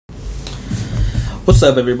What's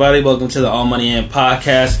up, everybody? Welcome to the All Money In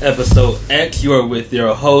Podcast, Episode X. You are with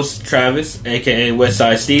your host, Travis, a.k.a.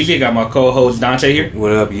 Westside Steezy. I got my co-host, Dante, here.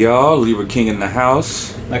 What up, y'all? Libra King in the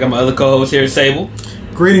house. I got my other co-host here, Sable.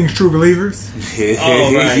 Greetings, true believers.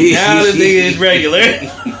 All right, now the nigga is regular.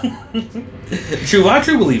 True, why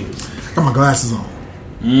true believers? Got my glasses on.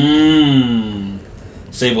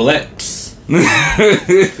 Sable X.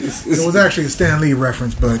 It was actually a Stan Lee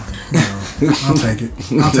reference, but you know, I'll take it.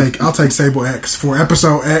 I'll take Sable X for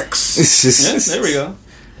Episode X. Yeah, there we go.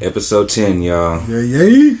 Episode 10, y'all.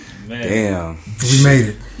 Yeah. Man. Damn. We made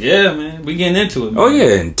it. Yeah, man. We getting into it, man. Oh,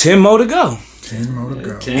 yeah, and 10 more to go. 10 more to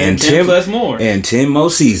go. 10 plus more. And 10 more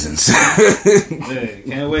seasons. Yeah,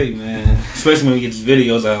 can't wait, man. Especially when we get these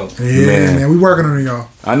videos out. Yeah, man. We working on it, y'all.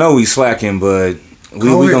 I know we slacking, but we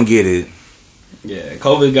gonna get it. Yeah,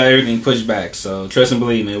 COVID got everything pushed back, so trust and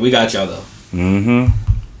believe, man. We got y'all, though. Mm-hmm.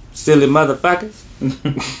 Silly motherfuckers.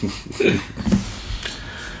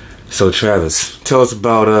 So, Travis, tell us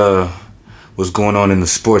about what's going on in the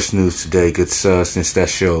sports news today, since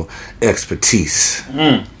that's your expertise.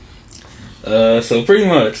 So pretty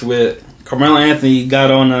much, with Carmelo Anthony got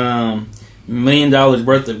on $1 million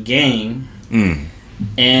worth of game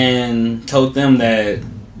and told them that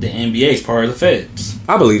the NBA is part of the feds.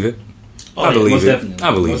 I believe it. Oh, I believe it.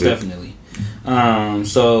 Most definitely.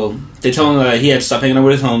 So they told him that he had to stop hanging out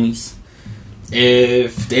with his homies.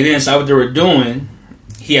 If they didn't stop what they were doing,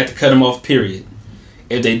 he had to cut them off, period.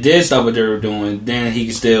 If they did stop what they were doing, then he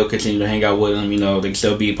could still continue to hang out with them. You know, they could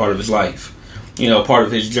still be a part of his life. You know, part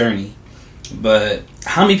of his journey. But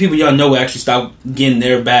how many people y'all know actually stop getting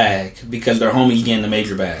their bag because their homie's getting the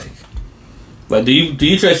major bag? Like, do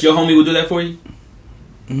you trust your homie will do that for you?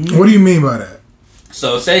 What do you mean by that?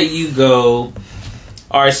 So, say you go...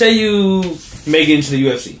 Alright, say you make it into the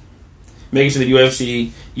UFC. Make it to the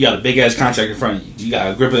UFC, you got a big-ass contract in front of you. You got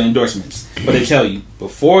a grip of endorsements. But they tell you,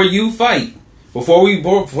 before you fight, before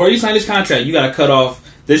you sign this contract, you got to cut off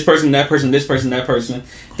this person, that person, this person, that person.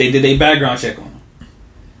 They did a background check on them.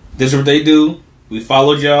 This is what they do. We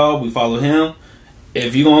followed y'all. We followed him.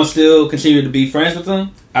 If you gonna still continue to be friends with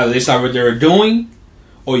them, either they stop what they're doing,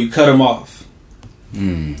 or you cut them off.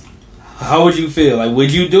 How would you feel? Like,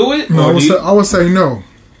 would you do it? No, I would say no.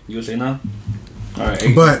 You would say no? All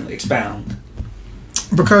right, but expound.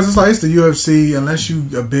 Because it's the UFC. Unless you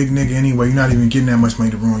a big nigga anyway, you're not even getting that much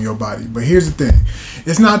money to ruin your body. But here's the thing: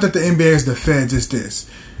 it's not that the NBA is the feds. It's this: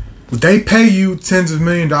 they pay you tens of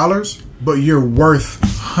 $millions, but you're worth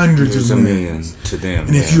hundreds of millions to them.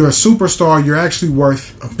 And if you're a superstar, you're actually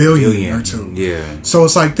worth $1 billion or two. Yeah. So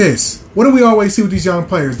it's like this. What do we always see with these young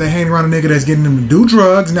players? They hang around a nigga that's getting them to do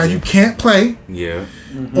drugs. Now you can't play. Yeah.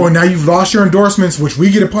 Or now you've lost your endorsements, which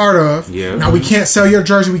we get a part of. Yeah. Now we can't sell your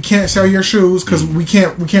jersey, we can't sell your shoes because we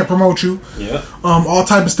can't promote you. Yeah. All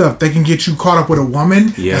type of stuff. They can get you caught up with a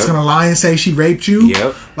woman that's gonna lie and say she raped you.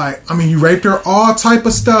 Yep. You raped her. All type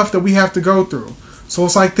of stuff that we have to go through. So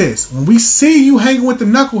it's like this: when we see you hanging with the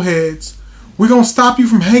knuckleheads, we're gonna stop you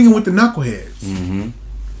from hanging with the knuckleheads.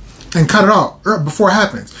 And cut it off before it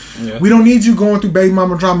happens. Yeah. We don't need you going through baby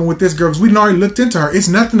mama drama with this girl because we done already looked into her. It's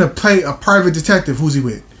nothing to play a private detective. Who's he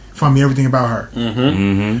with? Find me everything about her.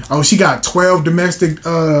 Oh, she got 12 domestic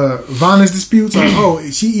violence disputes.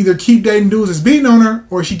 She either keep dating dudes that's beating on her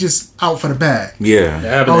or she just out for the bag. Yeah.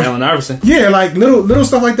 That happened to Allen Iverson. Yeah, like little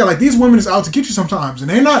stuff like that. Like these women is out to get you sometimes, and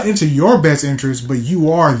they're not into your best interest, but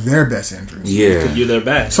you are their best interest. Yeah. You're their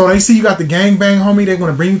best. So they see you got the gangbang homie. They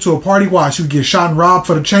want to bring you to a party. Watch you get shot and robbed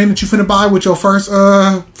for the chain that you finna buy with your first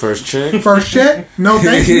check. First check? No,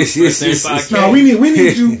 thank you. No, we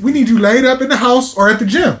need you. We need you laid up in the house or at the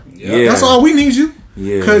gym. Yeah. That's all we need you.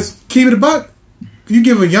 Yeah. Because keep it a buck. You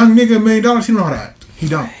give a young nigga $1 million, he don't know how to act. He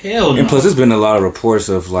don't. Hell no. And plus, there's been a lot of reports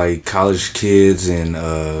of like college kids and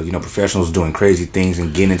professionals doing crazy things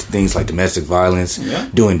and getting into things like domestic violence,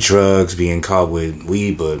 doing drugs, being caught with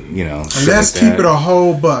weed, but let's keep it a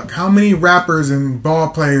whole buck. How many rappers and ball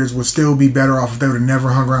players would still be better off if they would have never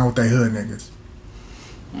hung around with their hood niggas?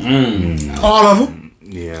 All of them.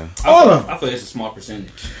 Yeah. All of them. I feel it's a small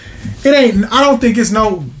percentage. It ain't. I don't think it's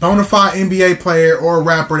no bona fide NBA player or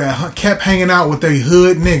rapper that kept hanging out with their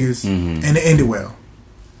hood niggas and it ended well.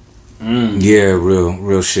 Yeah,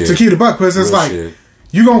 real shit. To keep the buck, because it's like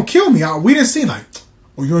you gonna kill me. We didn't see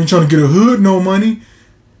you ain't trying to get a hood, no money,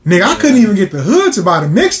 nigga. I couldn't even get the hood to buy the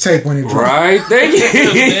mixtape when it dropped. Right, thank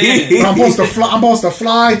you. I'm supposed to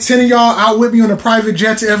fly 10 of y'all out with me on a private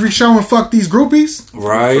jet to every show and fuck these groupies.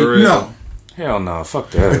 Right? No. Hell no,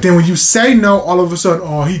 fuck that. But then when you say no, all of a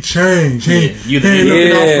sudden, he changed. He ain't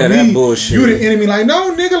looking out for that me. bullshit. You the enemy. Like,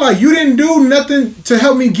 no, nigga, like you didn't do nothing to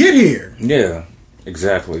help me get here. Yeah,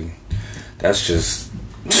 exactly. That's just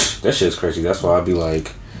That shit's crazy. That's why I'd be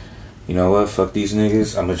like, you know what? Fuck these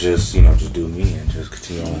niggas. I'ma just, you know, just do me and just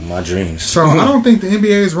continue on with my dreams. So I don't think the NBA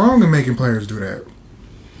is wrong in making players do that.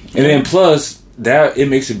 And then plus that it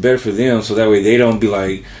makes it better for them, so that way they don't be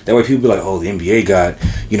like, that way people be like, oh, the NBA got,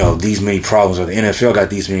 you know, these many problems, or the NFL got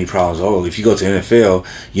these many problems. Oh, if you go to NFL,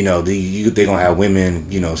 you know, they gonna have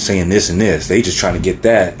women, you know, saying this and this. They just trying to get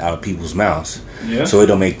that out of people's mouths. Yeah. So it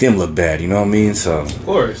don't make them look bad, you know what I mean? So of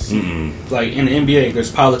course, like in the NBA,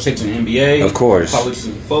 there's politics in the NBA. Of course, politics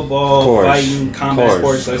in football, fighting, combat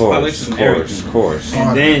sports. There's politics in everything. Of course,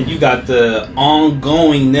 and then you got the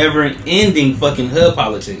ongoing, never-ending fucking hood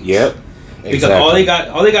politics. Yep. Because all they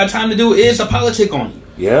got time to do is a politic on you.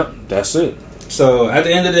 Yep, that's it. So at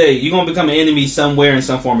the end of the day, you're gonna become an enemy somewhere in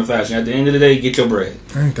some form or fashion. At the end of the day, get your bread.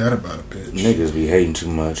 Ain't that about a bitch? Niggas be hating too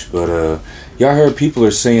much, but y'all heard people are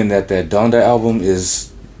saying that Donda album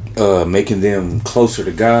is making them closer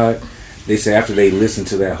to God. They say after they listen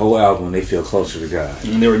to that whole album, they feel closer to God.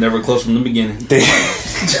 And they were never close from the beginning.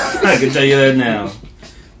 I can tell you that now.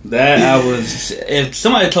 If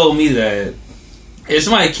somebody told me that. If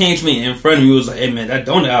somebody came to me in front of me and was like, hey man, that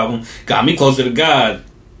Donut album got me closer to God,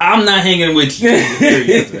 I'm not hanging with you.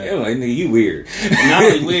 Like, nigga, you weird. Not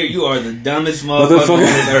only weird, you are the dumbest motherfucker on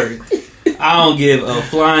this earth. I don't give a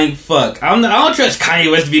flying fuck. I don't trust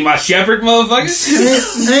Kanye West to be my shepherd, motherfucker.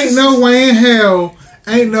 ain't no way in hell.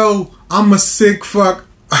 Ain't no, I'm a sick fuck.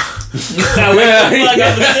 Ain't no way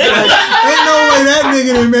that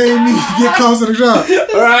nigga that made me get closer to God.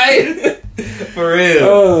 Right? For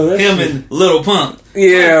real. Him and Lil Pump.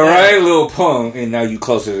 Yeah, right? Lil Pump. And now you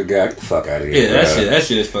closer to God. Get the fuck out of here. Yeah, that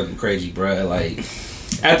shit is fucking crazy, bro. Like,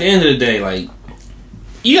 at the end of the day, like,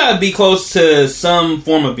 you gotta be close to some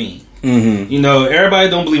form of being. Mm-hmm. You know, everybody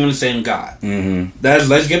don't believe in the same God. Mm-hmm.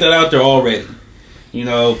 Let's get that out there already. You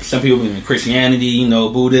know, some people believe in Christianity, you know,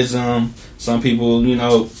 Buddhism. Some people, you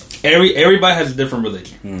know, everybody has a different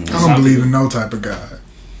religion. Mm-hmm. I don't believe in no type of God.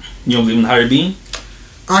 You don't believe in a higher being?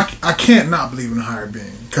 I can't not believe in a higher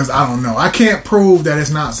being because I don't know. I can't prove that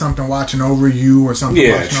it's not something watching over you or something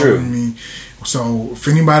watching over me. So if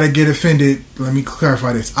anybody get offended, let me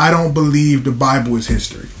clarify this. I don't believe the Bible is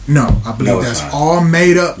history. No, I believe that's all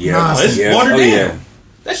made up nonsense. It's watered down.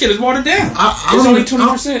 That shit is watered down. It's only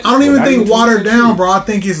 20%. I don't even think watered down, bro. I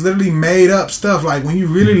think it's literally made up stuff. Like when you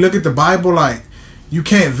really look at the Bible, like you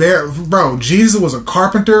can't bro. Jesus was a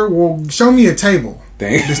carpenter. Well, show me a table.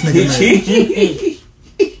 This nigga made.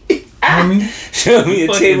 I mean, show me a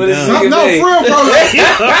table. No, for real, bro.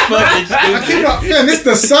 I keep up. Man, this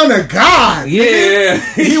the son of God. Yeah,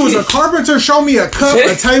 he was a carpenter. Show me a cup,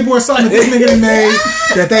 a table, or something that this nigga made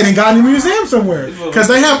that they didn't got in a museum somewhere. Because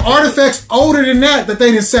they have artifacts older than that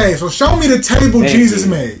they didn't save. So show me the table Jesus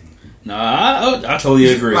made. Nah, I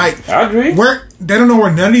totally agree. Like, I agree. They don't know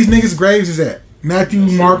where none of these niggas' graves is at. Matthew,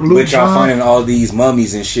 Mark, Luke, but y'all finding all these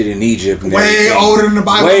mummies and shit in Egypt. And way older than the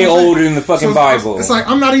Bible. Way older than the fucking Bible. It's like,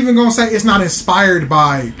 I'm not even going to say it's not inspired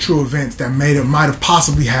by true events that might have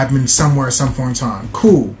possibly happened somewhere at some point in time.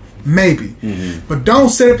 Cool. Maybe. Mm-hmm. But don't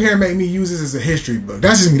sit up here and make me use this as a history book.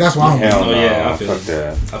 That's just me. That's why I don't believe. I feel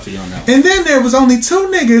that. I feel on that. And then there was only two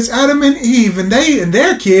niggas, Adam and Eve, and they and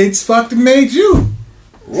their kids fucked and made you.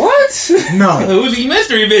 What? No. Who's the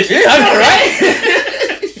mystery bitch? Yeah, I know,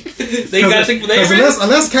 right? They got sick for their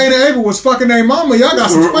unless Cain and Abel was fucking their mama, y'all got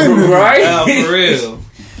some explaining to do. Right? Nah, for real.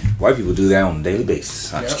 White people do that on a daily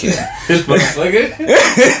basis. I'm just kidding.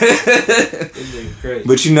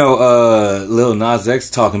 But you know, Lil Nas X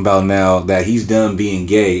talking about now that he's done being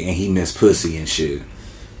gay and he missed pussy and shit.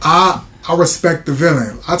 I respect the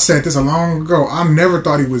villain. I said this a long ago. I never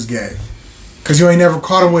thought he was gay. Cause you ain't never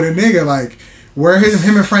caught him with a nigga. Like where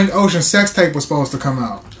him and Frank Ocean sex tape was supposed to come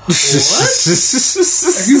out. What?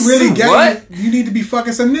 If you really gay, you need to be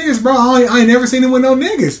fucking some niggas, bro. I ain't never seen him with no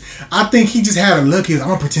niggas. I think he just had a look. I'm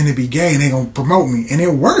gonna pretend to be gay and they gonna promote me, and it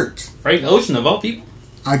worked. Frank Ocean of all people.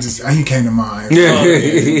 He came to mind. Yeah,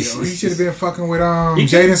 he should have been fucking with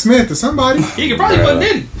Jaden Smith or somebody. He could probably fuck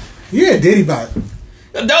Diddy. Yeah, Diddy bot.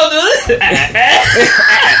 Don't do it.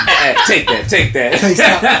 Take that.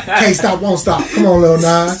 Can't stop, won't stop. Come on, Lil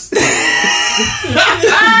Nas.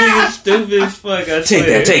 Stupid as fuck.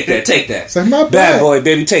 Take that. So my bad boy,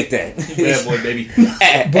 baby, take that. Bad boy, baby.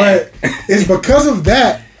 But it's because of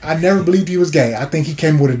that I never believed he was gay. I think he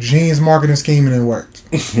came with a genius marketing scheme and it worked.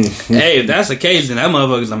 Hey, if that's the case, then that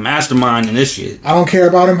motherfucker's a mastermind in this shit. I don't care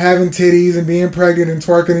about him having titties and being pregnant and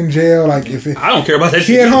twerking in jail. Like I don't care about that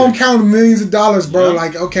shit. He at home counting millions of dollars, bro. Yeah.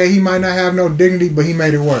 Like, okay, he might not have no dignity, but he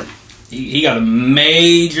made it work. He got a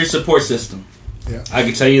major support system. Yeah, I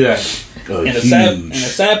can tell you that. And the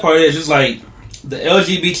sad part is just like the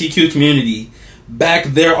LGBTQ community back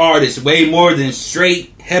their artists way more than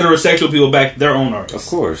straight heterosexual people back their own artists. Of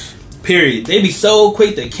course. Period. They be so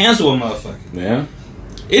quick to cancel a motherfucker. Yeah.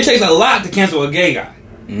 It takes a lot to cancel a gay guy.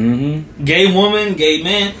 Mm-hmm. Gay woman, gay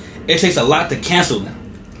man. It takes a lot to cancel them.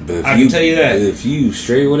 But I can tell you that. If you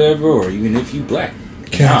straight whatever, or even if you black,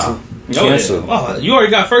 Cancel. Cancel. Oh, you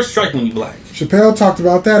already got first strike when you black. Chappelle talked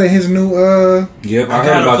about that in his new Yep, I I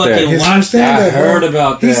heard about that. his new Watch stand-up. I heard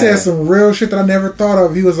about that. He said some real shit that I never thought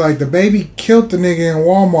of. He was like, the baby killed the nigga in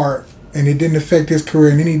Walmart and it didn't affect his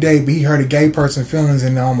career in any day, but he hurt a gay person's feelings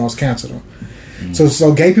and almost canceled him.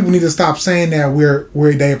 So gay people need to stop saying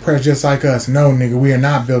that they oppressed just like us. No, nigga, we are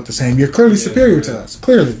not built the same. You're clearly superior to us.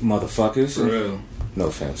 Clearly. Motherfuckers. For real. No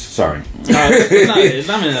offense. Sorry. No, it's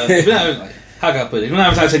not how can I put it? We're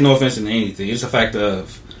not trying to take no offense in anything. It's a fact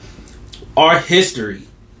of our history.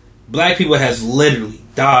 Black people has literally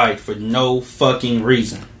died for no fucking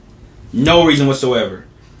reason. No reason whatsoever.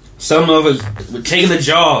 Some of us would take a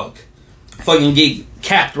jog, fucking get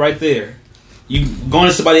capped right there. You go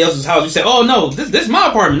into somebody else's house, you say, "Oh no, this is my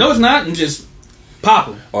apartment." No, it's not, and just pop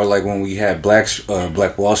them. Or like when we had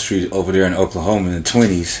Black Wall Street over there in Oklahoma in the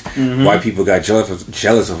 20s, white people got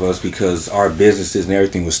jealous of us because our businesses and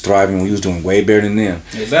everything was thriving. We was doing way better than them.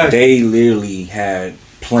 Exactly. They literally had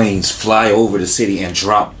planes fly over the city and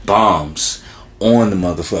drop bombs on the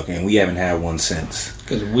motherfucker, and we haven't had one since.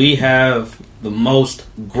 Because we have the most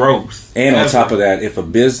growth. And on ever. top of that, if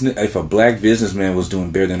a black businessman was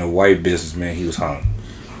doing better than a white businessman, he was hung.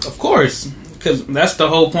 Of course, because that's the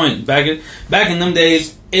whole point. Back in them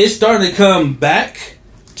days, it's starting to come back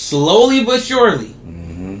slowly but surely.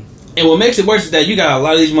 Mm-hmm. And what makes it worse is that you got a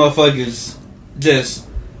lot of these motherfuckers just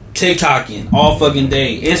TikToking all fucking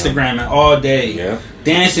day, Instagramming all day,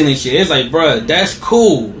 dancing and shit. It's like, bruh, that's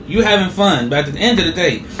cool. You having fun, but at the end of the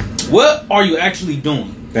day, what are you actually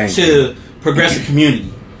doing to progress the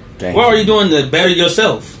community? What are you doing to better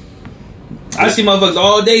yourself? I see motherfuckers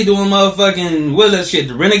all day doing motherfucking, what is that shit,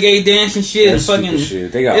 the renegade dance and shit. And fucking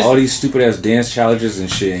shit. They got all these stupid ass dance challenges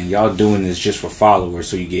and shit, and y'all doing this just for followers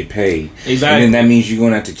so you get paid. Exactly. And then that means you're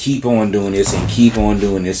going to have to keep on doing this and keep on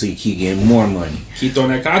doing this so you keep getting more money. Keep throwing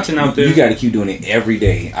that content out there. You got to keep doing it every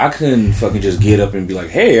day. I couldn't fucking just get up and be like,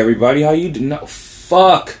 hey, everybody, how you doing? No,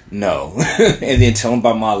 fuck no. And then tell them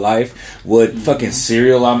about my life, what fucking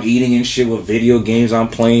cereal I'm eating and shit, what video games I'm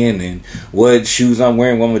playing, and what shoes I'm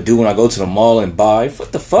wearing, what I'm gonna do when I go to the mall and buy.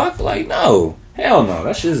 What the fuck? Like, no. Hell no.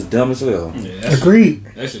 That shit is dumb as hell. Yeah, agreed.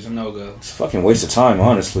 That's just a no-go. It's a fucking waste of time,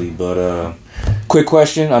 honestly. But, quick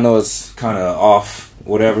question. I know it's kind of off,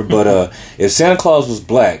 whatever, but if Santa Claus was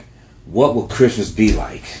black, what would Christmas be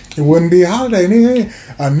like? It wouldn't be a holiday, nigga.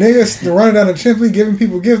 A nigga running down the chimney giving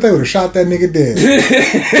people gifts, they would have shot that nigga dead.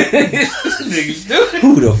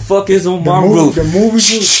 Who the fuck is on my roof? The movie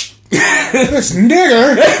was this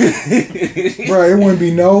nigga. Bro, it wouldn't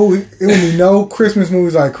be no Christmas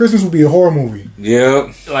movies. Like, Christmas would be a horror movie.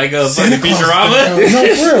 Yep. Like a Santa fucking Claus. Futurama? No,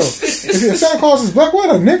 for real. If Santa Claus is black,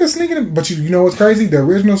 what a nigga sneaking. But you know what's crazy? The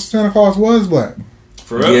original Santa Claus was black.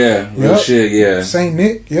 For real? Yeah, real shit, yeah. Saint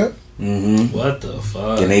Nick, yep. Mm-hmm. What the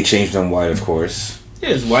fuck? And they changed them white, of course. Yeah,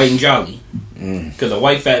 it's white and jolly. Because a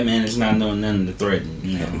white fat man is not knowing nothing to threaten,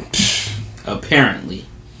 you know. Apparently.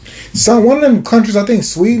 One of them countries, I think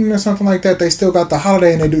Sweden or something like that, they still got the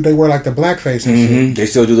holiday and they wear like the blackface and shit. They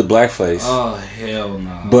still do the blackface. Oh, hell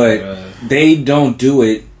no. But they don't do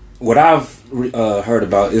it. What I've heard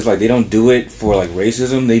about is like they don't do it for like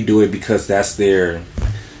racism. They do it because that's their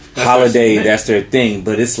holiday, that's their thing.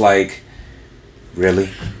 But it's like, really?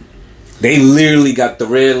 They literally got the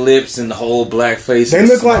red lips and the whole black face. They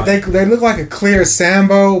look like they look like a clear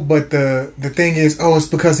Sambo, but the thing is, it's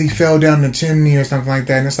because he fell down the chimney or something like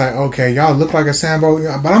that. And it's like, okay, y'all look like a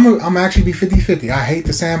Sambo, but I'm actually be 50-50. I hate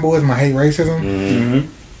the Samboism, I hate racism.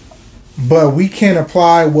 Mm-hmm. But we can't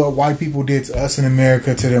apply what white people did to us in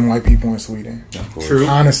America to them white people in Sweden. Of course. True.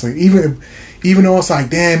 Honestly, even though it's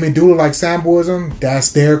like, damn, it do look like Samboism,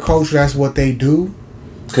 that's their culture, that's what they do.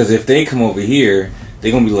 Because if they come over here,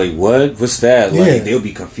 they're gonna be like, what? What's that? Like, they'll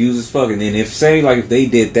be confused as fuck. And then if they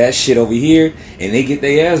did that shit over here and they get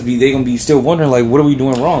their ass beat, they gonna be still wondering, like, what are we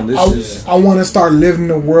doing wrong? I want to start living in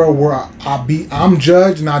a world where I'm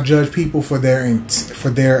judged and I judge people for their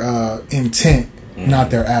intent, not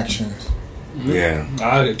their actions. Yeah.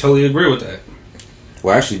 I totally agree with that.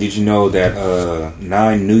 Well, actually, did you know that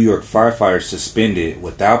 9 New York firefighters suspended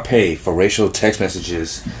without pay for racial text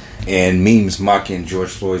messages and memes mocking George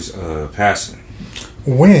Floyd's passing?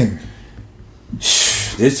 When?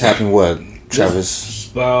 This happened, what,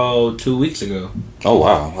 Travis? About 2 weeks ago. Oh,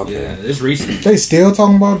 wow. Okay. Yeah, it's recent. They still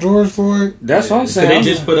talking about George Floyd? That's what I'm saying. They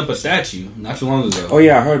just put up a statue not too long ago. Oh,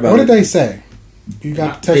 yeah, I heard about it. What did they say? You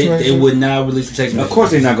got the text They message? would not release the text message. Of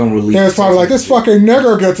course they're not going to release. It's probably like, this fucking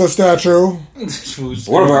nigger gets a statue.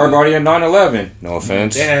 What about everybody at 9/11? No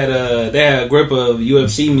offense. They had a grip of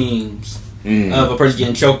UFC memes of a person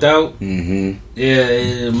getting choked out. Mm-hmm.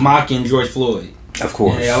 Yeah, mocking George Floyd. Of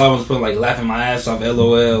course. Yeah, a lot of them put like laughing my ass off,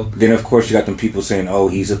 LOL. Then of course you got them people saying, "Oh,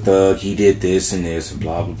 he's a thug. He did this and this and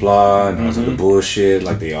blah blah blah," and all this other bullshit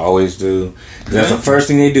like they always do. 'Cause that's the first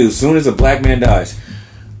thing they do. As soon as a black man dies,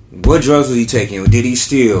 what drugs was he taking? Did he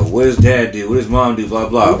steal? What does dad do? What does mom do? Blah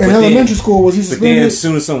blah. In elementary school, was he But then suspended? as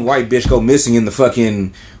soon as some white bitch go missing in the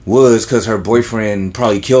fucking woods because her boyfriend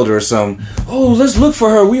probably killed her or something, oh, let's look for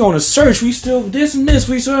her. We on a search. We still this and this.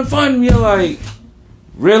 We still finding. You're like,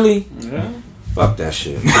 really? Yeah. Fuck that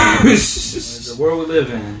shit. The world we live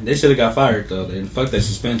in. They should have got fired though. And fuck that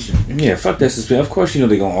suspension. Yeah, fuck that suspension. Of course, you know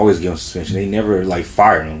they're gonna always give them suspension. They never like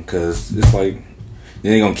fire them because it's like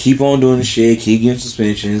then they're gonna keep on doing the shit, keep getting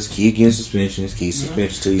suspensions, keep suspensions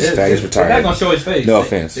till these faggots retire. They're not gonna show his face. No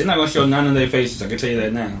offense. They're not gonna show none of their faces. I can tell you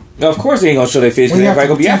that now. Of course, they ain't gonna show their face because everybody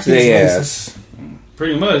gonna be after their ass.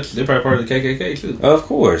 Pretty much. They're probably part of the KKK too. Of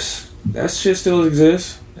course, that shit still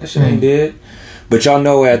exists. That shit ain't dead. But y'all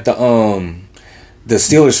know at the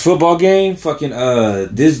Steelers football game,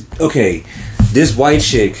 this white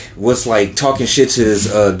chick was like talking shit to this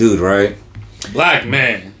dude, right? Black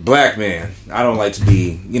man. I don't like to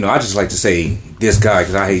be, I just like to say this guy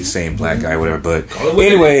because I hate saying black guy, whatever. But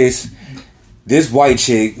anyways, this white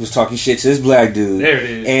chick was talking shit to this black dude. There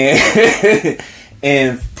it is.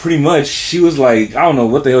 And pretty much she was like, I don't know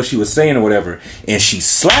what the hell she was saying or whatever, and she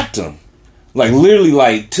slapped him, like literally,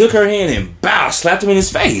 like took her hand and slapped him in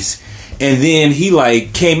his face. And then he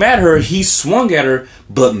like came at her, he swung at her,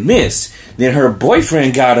 but missed. Then her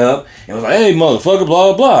boyfriend got up and was like, "Hey, motherfucker,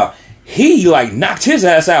 blah, blah, blah." He like knocked his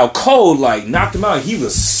ass out cold, like knocked him out. He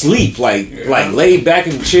was asleep, like laid back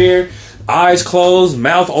in the chair, eyes closed,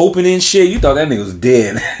 mouth open and shit. You thought that nigga was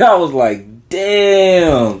dead. I was like,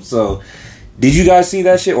 damn. So, did you guys see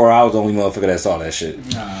that shit? Or I was the only motherfucker that saw that shit?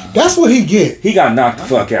 That's what he get. He got knocked the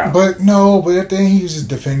fuck out. But then he was just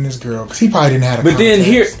defending this girl because he probably didn't have a But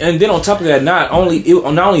then on top of that, not only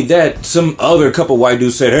that, some other couple white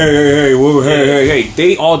dudes said, hey,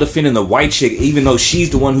 they all defending the white chick, even though she's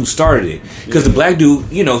the one who started it. Because the black dude,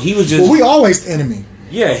 he was just... Well, we always the enemy.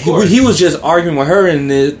 Yeah, he was just arguing with her,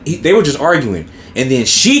 and they were just arguing. And then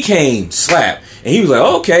she came, slapped, and he was like,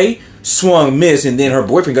 okay, swung, missed, and then her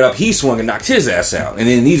boyfriend got up, he swung and knocked his ass out. And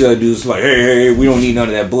then these other dudes like, hey, we don't need none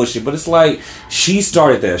of that bullshit. But it's like, she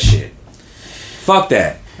started that shit. Fuck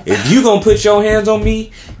that. If you gonna put your hands on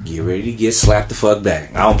me, get ready to get slapped the fuck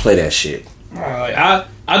back. I don't play that shit. I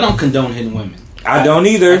don't condone hitting women. I don't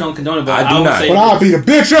either. I don't condone it, but I do not. But I'll beat a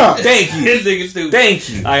bitch up. Thank you. This nigga stupid. Thank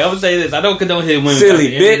you. I would say this. I don't condone hitting women.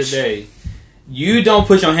 Silly at the end bitch. of the day, you don't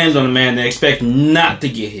put your hands on a man and expect not to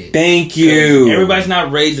get hit. Thank you. Everybody's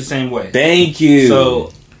not raised the same way. Thank you.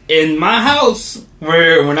 So, in my house,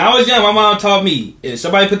 when I was young, my mom taught me, if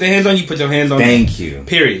somebody put their hands on you, put your hands on them. Thank you.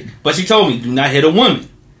 Period. But she told me, do not hit a woman.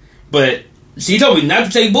 But she told me not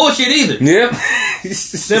to take bullshit either. Yep.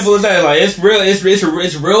 Simple as that. Like, it's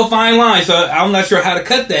a real fine line. So I'm not sure how to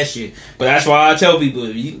cut that shit. But that's why I tell people,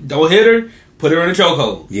 if you don't hit her, put her in a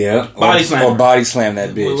chokehold. Yeah. Body slam. Or body slam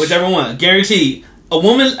that bitch. Whichever one. Guaranteed. A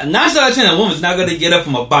woman, 9 out of 10, a woman's not going to get up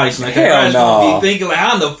from a body slam. Hell no. Gonna be thinking like,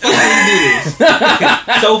 how in the fuck do you do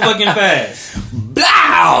this? So fucking fast.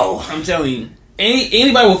 Blow! I'm telling you.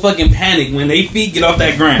 Anybody will fucking panic when their feet get off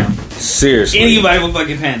that ground. Seriously. Anybody will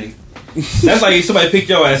fucking panic. That's like if somebody picked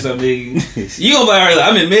your ass up, nigga. You gonna be alright, like,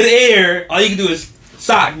 I'm in midair, all you can do is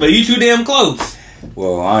sock, but you too damn close.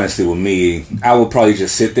 Well, honestly, with me, I would probably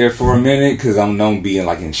just sit there for a minute because I'm known being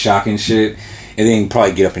like in shock and shit, and then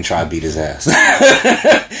probably get up and try to beat his ass.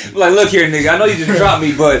 Like, look here, nigga, I know you just dropped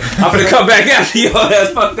me, but I'm gonna come back after your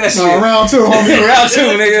ass. Fuck that shit. No, round 2, homie. Round 2,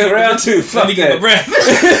 nigga. Round 2. Fuck Let me get my breath.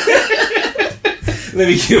 Let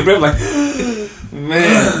me get a breath. Like,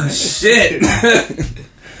 man, shit.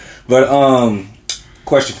 But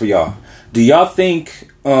question for y'all: do y'all think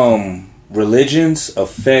religions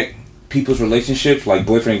affect people's relationships, like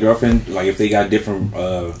boyfriend and girlfriend? Like, if they got different,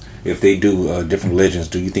 if they do different religions,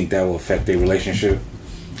 do you think that will affect their relationship?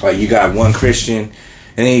 Like, you got one Christian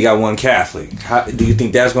and then you got one Catholic. How, do you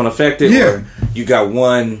think that's going to affect it? Yeah. Or you got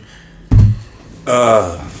one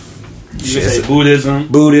You say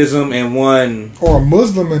Buddhism and one, Or a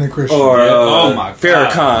Muslim and a Christian. or Oh my God.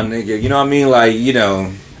 Farrakhan, nigga. You know what I mean? Like, you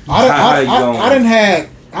know. I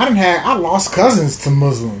lost cousins to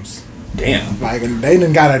Muslims. Damn. Like, and they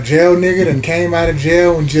done got a jail nigga and came out of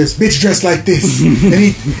jail and just, bitch, dressed like this. And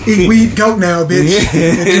eat weed goat now, bitch.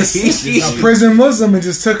 And just a prison Muslim and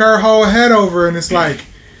just took her whole head over. And it's like,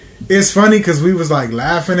 it's funny because we was like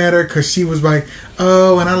laughing at her because she was like,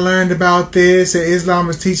 oh, and I learned about this and Islam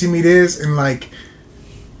is teaching me this, and like,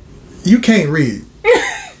 you can't read.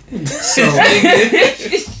 So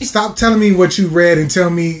stop telling me what you read and tell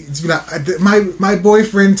me my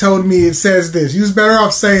boyfriend told me it says this. You was better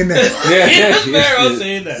off saying that. Yeah, better off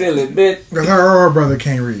saying that. Silly bit. Because her brother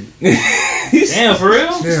can't read. Damn, for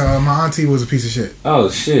real? Yeah, my auntie was a piece of shit. Oh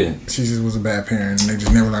shit. She just was a bad parent and they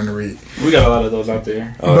just never learned to read. We got a lot of those out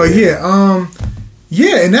there. Oh, but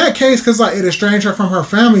yeah, in that case, because like it estranged her from her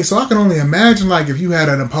family, so I can only imagine like if you had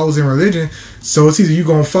an opposing religion, so it's either you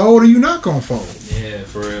gonna fold or you not gonna fold. Yeah,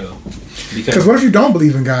 for real. Because what if you don't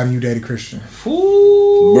believe in God and you dated Christian?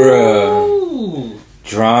 Ooh. Bruh.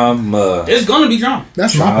 Drama. It's gonna be drama.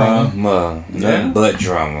 That's my problem. Drama. Nothing but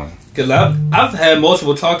drama. Because I've had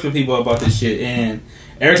multiple talks with people about this shit, and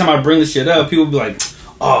every time I bring this shit up, people be like,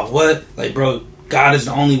 oh, what? Like, bro, God is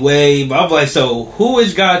the only way. But I'm like, so who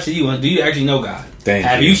is God to you? And do you actually know God?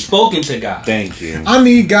 Have you spoken to God? Thank you. I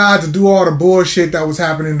need God to do all the bullshit that was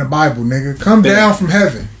happening in the Bible, nigga. Come down from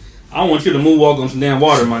heaven. I want you to moonwalk on some damn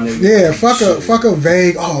water, my nigga. Yeah, fuck a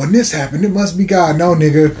vague, oh, and this happened, it must be God. No,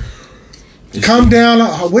 nigga. Come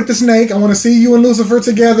down with the snake. I want to see you and Lucifer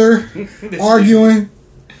together arguing.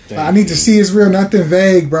 I need to see it's real, nothing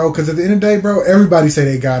vague, bro. Because at the end of the day, bro, everybody say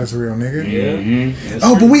they God is real, nigga. Yeah. Mm-hmm.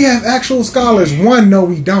 Oh, but we have actual scholars. One, no,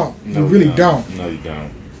 we don't. No, we really don't. No, you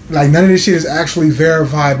don't. Like, none of this shit is actually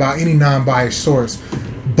verified by any non-biased source.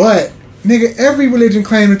 But, nigga, every religion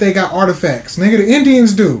claim that they got artifacts. Nigga, the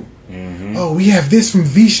Indians do. Mm-hmm. Oh, we have this from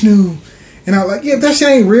Vishnu. And I'm like, yeah, that shit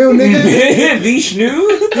ain't real, nigga. Vishnu?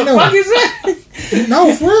 What the fuck is that?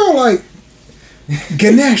 No, for real, like,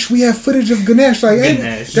 Ganesh, we have footage of Ganesh. Like,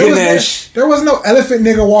 there was no elephant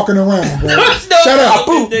nigga walking around, bro. Shut up.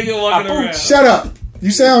 Nigga walking around. Shut up.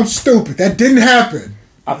 You sound stupid. That didn't happen.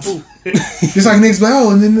 Apu. Just like niggas like,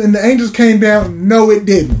 oh, and then the angels came down. No, it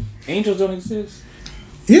didn't. Angels don't exist?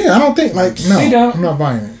 Yeah, I don't think, like, no. They don't. I'm not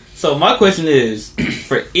buying it. So my question is,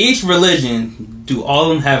 for each religion, do all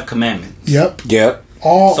of them have commandments? Yep. Yep.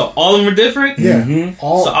 So all of them are different? Yeah.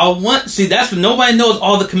 Mm-hmm. So that's what nobody knows,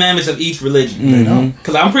 all the commandments of each religion. They don't.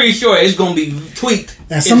 Because I'm pretty sure it's going to be tweaked.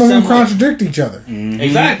 And some of them contradict each other. Mm-hmm.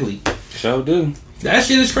 Exactly. Sure do. That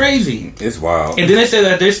shit is crazy. It's wild. And then they say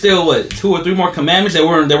that there's still 2 or 3 more commandments that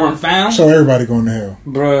weren't found. So everybody going to hell,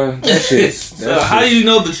 bruh. That shit. So how do you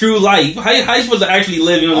know the true life? How you supposed to actually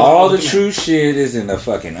live? All the true shit is in the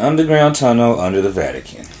fucking underground tunnel under the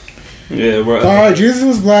Vatican. Yeah, bro. Alright, Jesus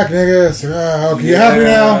was black, nigga. Okay, you happy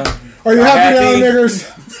now? Are you happy now, niggers?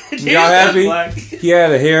 Y'all happy? He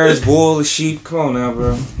had a hair, his wool, his sheep. Come on now,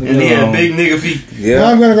 bro. And he had big nigga feet. Yeah.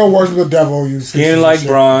 Now I'm gonna go worship the devil. You skin like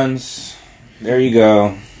bronze. There you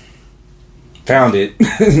go. Found it.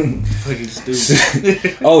 Fucking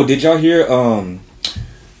stupid. Oh, did y'all hear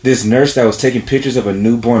this nurse that was taking pictures of a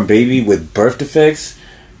newborn baby with birth defects,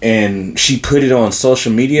 and she put it on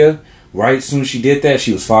social media? Right as soon as she did that,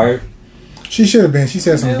 she was fired. She should have been. She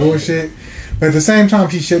said some bullshit. But at the same time,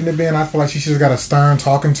 she shouldn't have been. I feel like she should have got a stern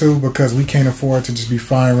talking to, because we can't afford to just be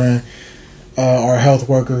firing our health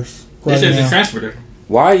workers. They should have just transferred her.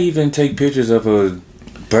 Why even take pictures of a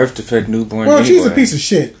birth defect newborn? Well, she's a piece of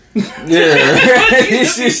shit. Yeah.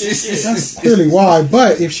 That's clearly why.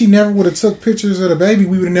 But if she never would have took pictures of the baby,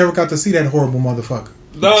 we would have never got to see that horrible motherfucker.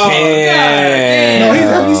 No, God damn. No,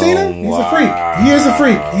 have you seen him? He's a freak. He is a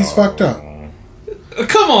freak. He's fucked up.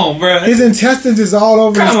 Come on, bro. His intestines is all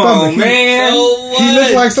over his stomach. On, man. He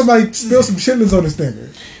looks like somebody spilled some chitlins on his nigga.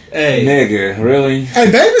 Hey, nigga, really? Hey,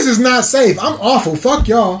 babies is not safe. I'm awful. Fuck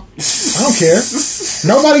y'all. I don't care.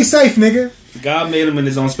 Nobody's safe, nigga. God made him in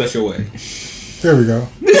his own special way. There we go.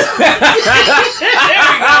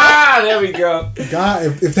 There we go. God,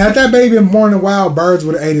 if that baby been born in wild, birds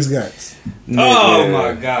would have ate his guts. Nigga. Oh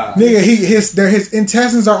my God, nigga, his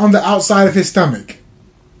intestines are on the outside of his stomach.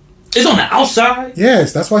 It's on the outside?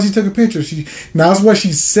 Yes, that's why she took a picture. That's what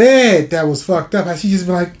she said that was fucked up. Had she just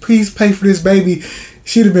been like, please pay for this baby,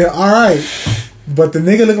 she'd have been alright. But the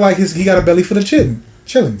nigga looked like he got a belly full of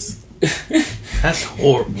chillins. That's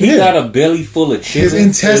horrible. He got a belly full of chillins. His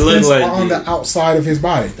intestines are on the outside of his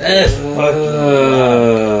body. That's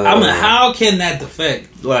fucking... I mean, how can that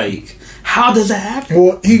defect? Like, how does that happen?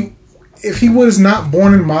 Well, if he was not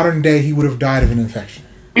born in modern day, he would have died of an infection.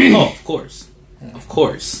 Oh, of course. Of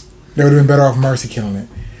course. They would have been better off mercy killing it.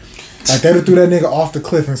 Like, they would have threw that nigga off the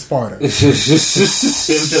cliff in Sparta. Send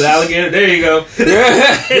him to the alligator. There you go.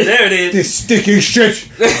 There it is. This sticky shit.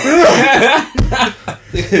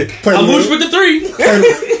 I'm loose with the 3.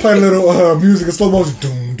 Play a little music in slow motion.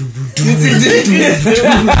 Doom, doom, doom, doom,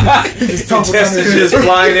 just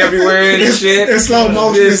flying everywhere and shit. In slow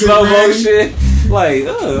motion. In slow motion. Like,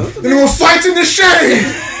 Then there was fights in the shade.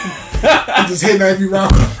 Just hitting every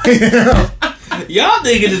round. Y'all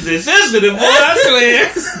niggas is insensitive, boy. I swear.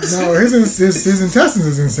 No, his intestines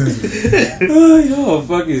is insensitive. y'all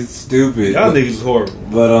fucking stupid. Y'all niggas is horrible.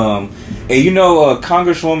 But hey, you know,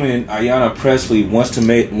 Congresswoman Ayanna Pressley wants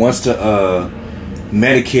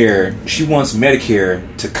Medicare. She wants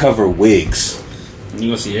Medicare to cover wigs. You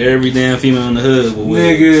gonna see every damn female in the hood with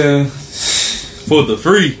wigs. Nigga, For the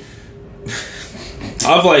free.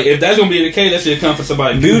 I was like, if that's gonna be the case, that should come from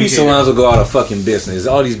somebody. Beauty salons will go out of fucking business.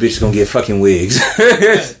 All these bitches gonna get fucking wigs.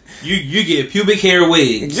 You get pubic hair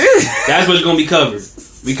wigs. That's what's gonna be covered.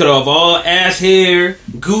 We cut off all ass hair,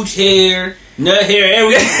 gooch hair, nut hair,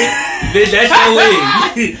 everything. Bitch, that's your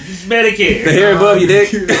wig. It's Medicare. The hair above your dick.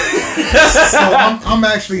 So I'm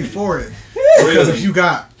actually for it. Because if you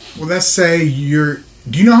got, well, let's say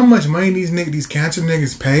do you know how much money these cancer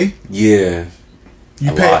niggas pay? Yeah.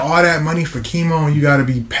 You pay all that money for chemo and you gotta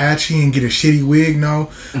be patchy and get a shitty wig? No.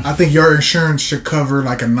 I think your insurance should cover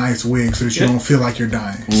like a nice wig so that you don't feel like you're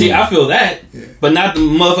dying. See, I feel that. Yeah. But not the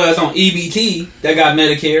motherfuckers on EBT that got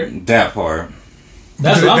Medicare. That part.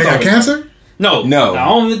 That's what I'm talking about. They got cancer? No. I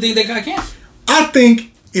don't even think they got cancer. I think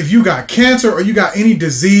if you got cancer or you got any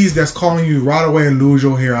disease that's calling you right away and lose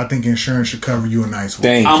your hair, I think insurance should cover you a nice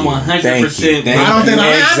way. I'm 100%. I don't think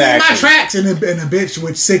I my tracks and a bitch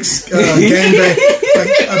with 6 gangbang, like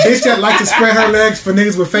a bitch that like to spread her legs for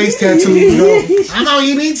niggas with face tattoos. You know, I'm on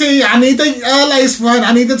EBT. I need the lace front.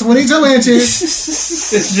 I need the 22 inches.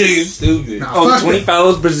 This nigga's stupid. Nah,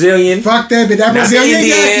 25 Brazilian. Fuck that bitch. That not Brazilian.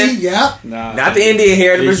 Indian. Yep. Nah, not the Indian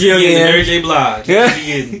hair. The Brazilian. Mary J. Blige.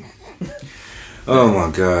 Yeah. Oh my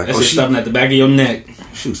god! That's just stopping at the back of your neck.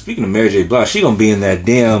 Shoot, speaking of Mary J. Blige, she gonna be in that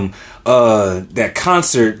damn that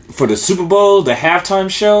concert for the Super Bowl, the halftime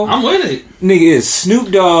show. I'm with it. Nigga, it's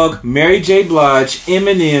Snoop Dogg, Mary J. Blige,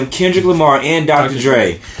 Eminem, Kendrick Lamar, and Dr.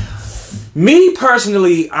 Dre. Me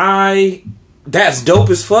personally, that's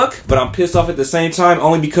dope as fuck, but I'm pissed off at the same time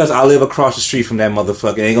only because I live across the street from that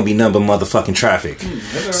motherfucker. Ain't gonna be nothing but motherfucking traffic.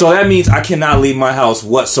 So that means I cannot leave my house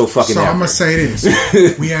whatsoever. So I'm gonna say this.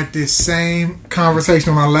 We had this same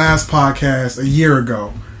conversation on our last podcast a year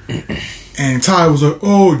ago. And Ty was like,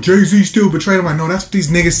 oh, Jay-Z still betrayed him. I'm like, no, that's what these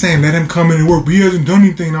niggas saying. Let him come in and work, but he hasn't done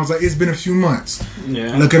anything. And I was like, it's been a few months.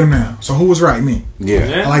 Yeah. Look at him now. So who was right? Me.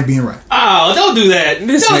 Yeah. I like being right. Oh, don't do that. Don't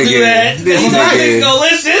do that. This nigga go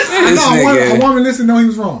listen. I want him to listen. No, he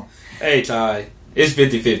was wrong. Hey, Ty. It's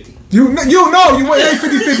 50-50. You know, you went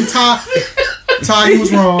 50-50, Ty. Ty, you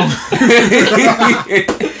was wrong.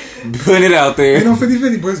 Putting it out there. You know,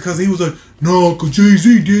 50-50, because he was like, no, because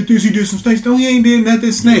Jay-Z did this, he did some snakes. No, he ain't did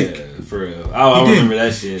nothing snake. Yeah, for real. I remember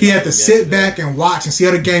that shit. He had to sit back and watch and see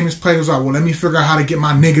how the game is played. It was like, well, let me figure out how to get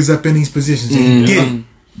my niggas up in these positions. And he get it.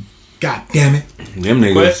 God damn it. Them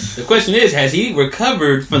niggas. The question is, has he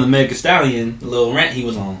recovered from the Meg Thee Stallion little rant he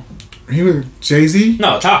was on? He was Jay-Z?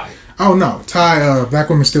 No, Ty. Oh, no. Ty, black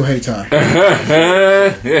women still hate Ty.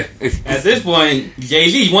 At this point,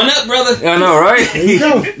 Jay-Z, one up, brother. I know, right? There you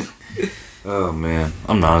go. Oh, man.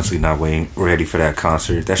 I'm honestly not ready for that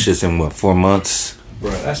concert. That shit's in, 4 months? Bro,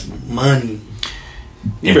 that's money.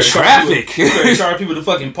 In traffic. You better charge people to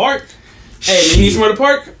fucking park. Hey, man, you need somewhere to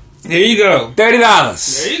park? Here you go.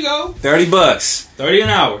 $30. There you go. $30. $30 an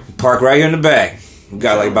hour. Park right here in the back. We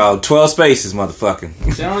got like about 12 spaces, motherfucker.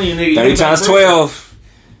 I'm telling you, nigga. 30 times 12.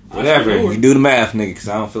 Whatever. You do the math, nigga, because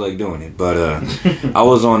I don't feel like doing it. But I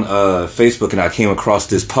was on Facebook and I came across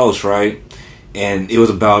this post, right? And it was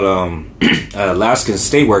about an Alaskan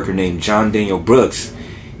state worker named John Daniel Brooks.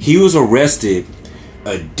 He was arrested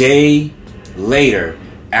a day later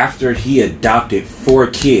after he adopted 4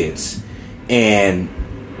 kids. And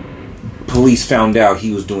police found out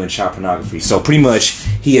he was doing child pornography. So pretty much,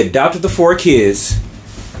 he adopted the 4 kids.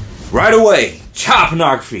 Right away, child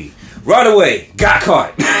pornography. Right away, got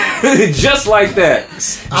caught. Just like that.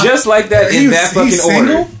 Just like that in that fucking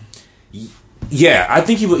order. Yeah, I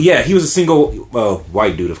think he was. Yeah, he was a single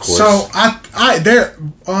white dude, of course. So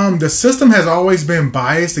the system has always been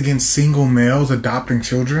biased against single males adopting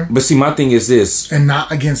children. But see, my thing is this, and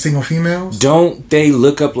not against single females. Don't they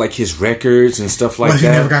look up like his records and stuff like that? But he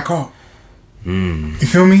never got caught. You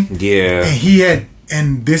feel me? Yeah. And he had.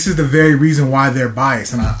 And this is the very reason why they're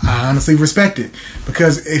biased, and I honestly respect it.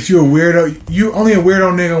 Because if you're a weirdo, only a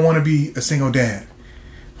weirdo nigga want to be a single dad.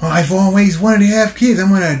 Well, I've always wanted to have kids. I'm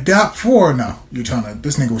going to adopt 4. No, this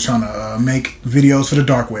nigga was trying to make videos for the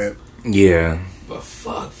dark web. Yeah. But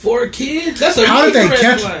fuck, 4 kids? That's a How did they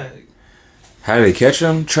catch flag. How did they catch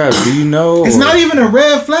him? Travis, do you know? It's not even a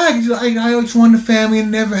red flag. He's like, I always wanted a family and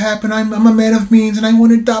it never happened. I'm a man of means and I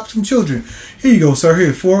want to adopt some children. Here you go, sir.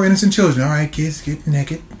 Here, 4 innocent children. All right, kids, get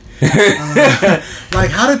naked.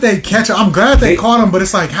 Like, how did they catch him? I'm glad they caught him, but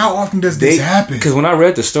it's like, how often does this happen? Because when I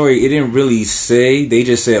read the story, it didn't really say. They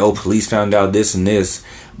just said, "Oh, police found out this and this."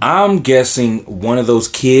 I'm guessing one of those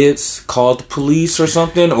kids called the police or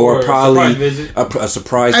something, or probably a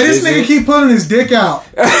surprise visit. This nigga keep pulling his dick out.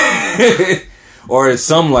 Or it's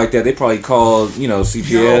something like that. They probably called,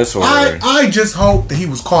 CPS. Or I just hope that he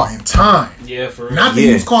was caught in time. Yeah, for real. Not that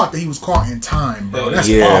he was caught, that he was caught in time, bro. That's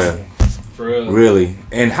awful. For real. Really.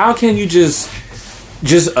 And how can you just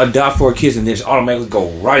adopt 4 kids and then just automatically go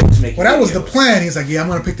right into making Well, that was the plan. He's like, yeah, I'm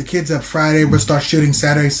going to pick the kids up Friday. We'll start shooting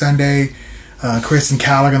Saturday, Sunday. Chris and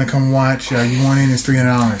Cal are going to come watch. You want in, it's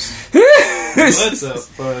 $300. What the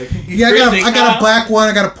fuck? Yeah, I got a black one,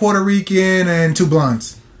 I got a Puerto Rican, and 2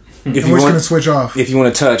 blondes. If we're just gonna switch off. If you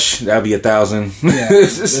want to touch, that'll be $1,000. Yeah,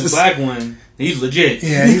 the black one, he's legit.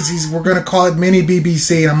 Yeah, he's. We're gonna call it Mini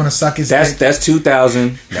BBC, and I'm gonna suck his. That's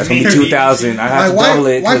 $2,000. That's gonna be $2,000. I have to double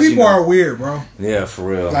it. White people are weird, bro. Yeah, for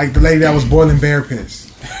real. Like the lady that was boiling bear piss.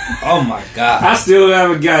 Oh my god! I still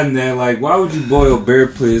haven't gotten that. Like, why would you boil bear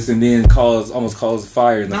piss and then almost cause a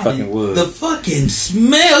fire in the fucking woods? The fucking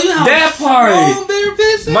smell. You know that part. Bear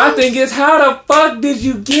piss is? My thing is, how the fuck did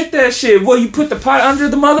you get that shit? Well, you put the pot under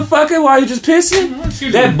the motherfucker while you just pissing?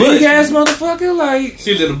 That big ass motherfucker, like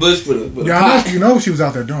she was in the bush with a pot. You know what she was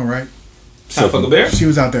out there doing, right? So fuck a bear. She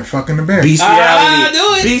was out there fucking the bear. Bestiality. I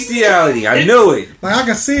knew it. Bestiality. I knew it. Like I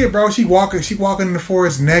can see it, bro. She walking in the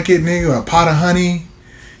forest naked, nigga, with a pot of honey.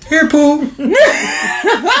 Here, Pooh.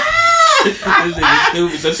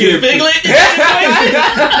 So she a piglet. Here,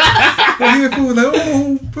 Pooh, like,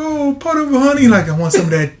 oh, pot of honey. Like, I want some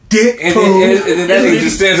of that dick, and Pooh. Then that nigga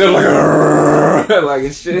just stands up like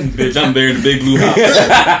it's shit. Bitch, I'm bearing the big blue house.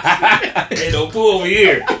 Ain't no Pooh over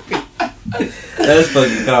here. That's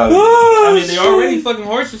fucking common. I mean, they already fucking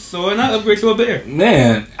horses, so why not upgrade to a bear?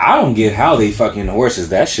 Man, I don't get how they fucking horses.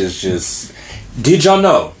 That shit's just... Did y'all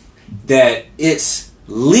know that it's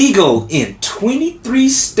legal in 23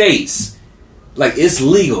 states? Like, it's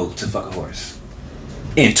legal to fuck a horse.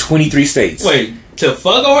 In 23 states. Wait, to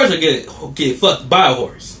fuck a horse or get fucked by a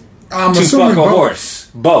horse? I'm to assuming fuck a both. Horse.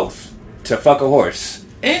 Both. To fuck a horse.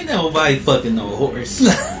 Ain't nobody fucking no horse.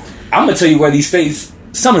 I'm gonna tell you where these states...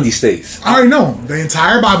 Some of these states. I already know. The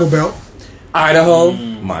entire Bible Belt. Idaho,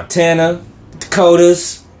 Montana,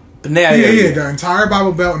 Dakotas, Banana. Yeah, the entire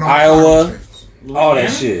Bible Belt and all Iowa, all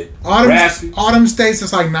that shit. Autumn states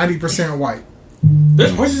is like 90% white.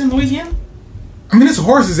 There's horses in Louisiana? I mean, there's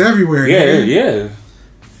horses everywhere. Yeah.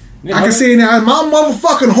 I can see it now. My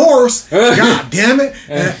motherfucking horse. God damn it.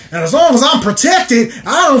 And as long as I'm protected,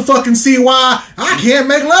 I don't fucking see why I can't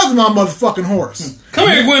make love to my motherfucking horse. Come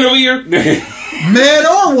here, Gwen, over here. Man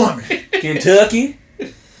or woman. Kentucky.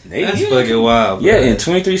 That's fucking wild. Yeah, in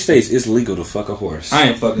 23 states, it's legal to fuck a horse. I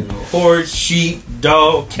ain't fucking no horse, sheep,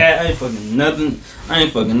 dog, cat. I ain't fucking nothing. I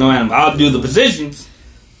ain't fucking no animal. I'll do the positions,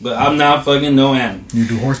 but I'm not fucking no animal. You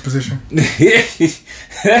do horse position?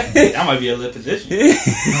 That might be a lit position.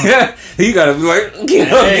 You gotta be like,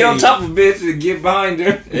 get on top of a bitch and get behind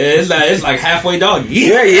her. It's like halfway doggy.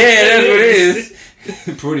 Yeah, that's what it is.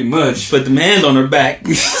 Pretty much. Put the hands on her back.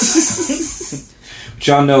 But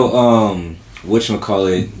y'all know,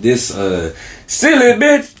 whatchamacallit, this silly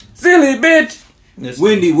bitch.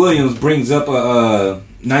 Wendy Williams brings up a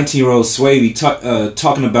 19-year-old Swavey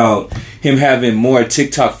talking about him having more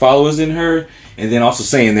TikTok followers than her, and then also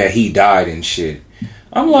saying that he died and shit.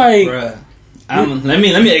 I'm like, bruh. Let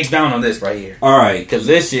me expound on this right here. All right, because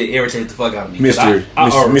this shit irritates the fuck out of me.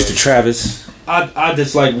 Mr. Travis. I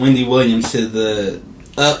dislike Wendy Williams to the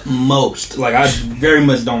utmost. Like, I very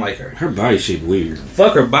much don't like her. Her body shape weird.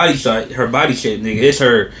 Fuck her body shape, nigga. It's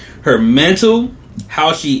her mental,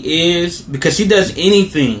 how she is, because she does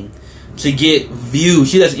anything to get views.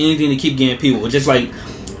 She does anything to keep getting people. Just like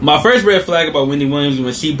my first red flag about Wendy Williams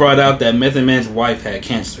when she brought out that Method Man's wife had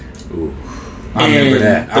cancer. Ooh. I remember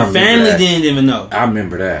that. The family didn't even know. I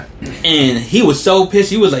remember that. And he was so pissed.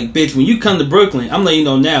 He was like, bitch, when you come to Brooklyn, I'm letting you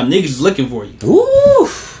know now, niggas is looking for you. Ooh.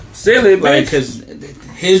 Silly, like, because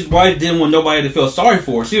his wife didn't want nobody to feel sorry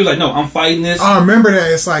for her. She was like, no, I'm fighting this. I remember that.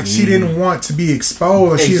 It's like she didn't want to be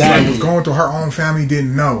exposed. She was going through her own family,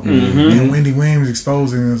 didn't know. And Wendy Williams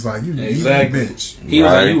exposing it was like, you bitch. He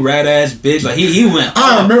was like, you rat ass bitch. Like, he went.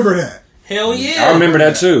 I remember that. Hell yeah. I remember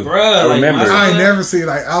that too. Bruh, I remember. I ain't never seen,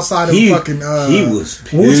 like, outside of fucking he was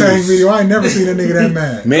Wu-Tang video, I ain't never seen a nigga that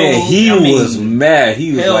mad. Man, he was mad.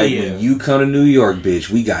 He was like, when you come to New York, bitch,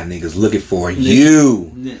 we got niggas looking for you.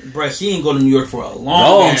 Bruh, she ain't go to New York for a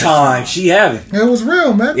long time. She haven't. It was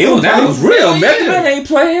real, man. That was real. Method Man ain't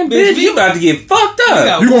playing, bitch. You about to get fucked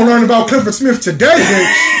up. You gonna learn about Clifford Smith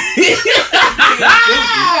today, bitch.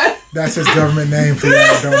 That's his government name for y'all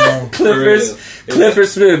that don't know. Clifford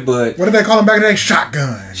Smith, but what did they call him back in the day?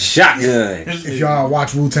 Shotgun. If y'all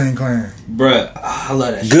watch Wu-Tang Clan. Bruh, I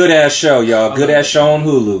love that shit. Good ass show, y'all. Good ass show on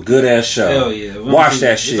Hulu. Good ass show. Hell yeah. Watch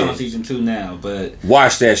that shit. It's on season 2 now, but...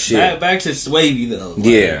 Watch that shit. Back to Swavey, though. Like,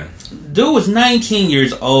 yeah. Dude was 19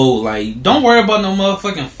 years old. Like, don't worry about no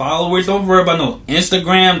motherfucking followers. Don't worry about no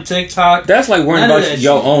Instagram, TikTok. That's like worrying about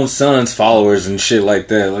your own son's followers and shit like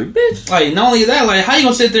that. Like, bitch. Like, not only that, like, how you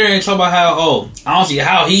gonna sit there and talk about how, I don't see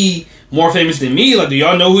how he more famous than me. Like, do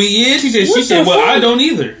y'all know who he is? She said, well, I don't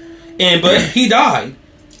either. But he died.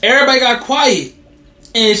 Everybody got quiet.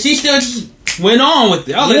 And she still just went on with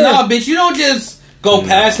it. I was like, nah, bitch, you don't just go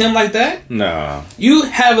past him like that. Nah. You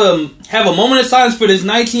have a moment of silence for this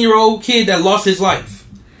 19-year-old kid that lost his life.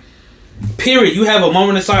 Period. You have a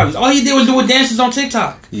moment of silence. All he did was do dances on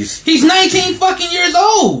TikTok. He's 19 fucking years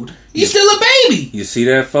old. He's still a baby. You see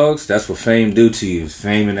that, folks? That's what fame do to you.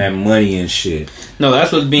 Fame and that money and shit. No,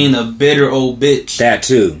 that's what being a bitter old bitch. That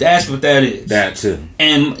too. That's what that is. That too.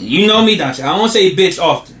 And you know me, Dante. I don't want to say bitch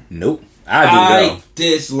often. Nope. I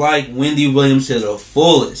dislike Wendy Williams to the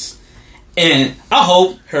fullest. And I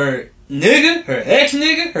hope her nigga, her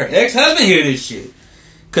ex-nigga, her ex-husband hear this shit.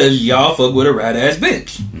 Because y'all fuck with a rat-ass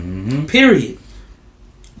bitch. Mm-hmm. Period.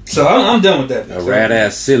 So I'm done with that bitch. A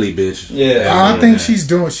rat-ass silly bitch. Yeah. I think she's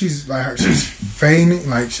feigning,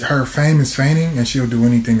 like her fame is feigning, and she'll do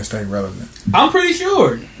anything to stay relevant. I'm pretty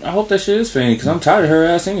sure. I hope that shit is feigning, because I'm tired of her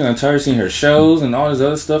ass singing. I'm tired of seeing her shows and all this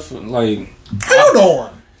other stuff. Like, hell no.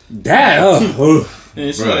 That.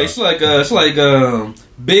 It's like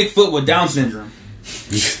Bigfoot with Down syndrome.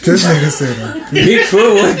 This nigga said that.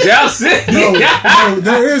 Bigfoot with Down syndrome. No,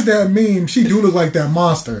 there is that meme. She do look like that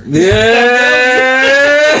monster. Yeah.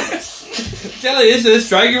 Tell you, it's a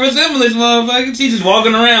striking resemblance, motherfucker. She's just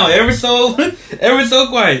walking around ever so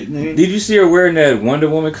quiet. Did you see her wearing that Wonder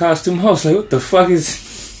Woman costume? I was like, what the fuck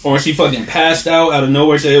is... Or she fucking passed out of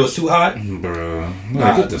nowhere, said it was too hot. Bro,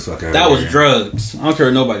 get the fuck out that of was here. drugs. I don't care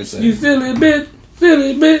what nobody says. You feel it, bitch?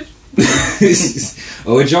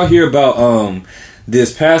 Oh, did y'all hear about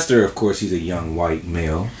this pastor? Of course, he's a young white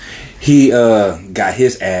male. He got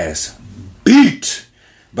his ass beat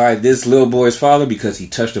by this little boy's father because he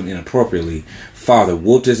touched him inappropriately. Father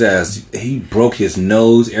whooped his ass. He broke his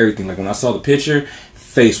nose, everything. Like when I saw the picture,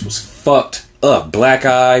 face was fucked up. Black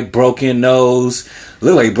eye, broken nose.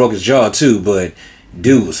 Looked like he broke his jaw too, but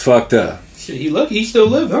dude was fucked up. Shit, he lucky he still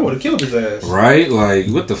lived. I would have killed his ass. Right? Like,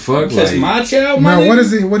 what the fuck? That's like, my child, man.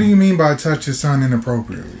 What do you mean by touch his son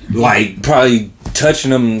inappropriately? Like, probably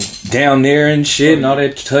touching him down there and shit, and all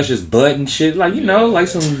that, touch his butt and shit. Like, you know, like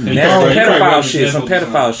some pedophile shit. Some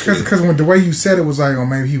pedophile shit. Because when the way you said it was like, oh,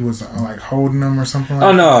 maybe he was like holding them or something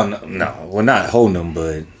like that. Oh, no. Well, not holding them,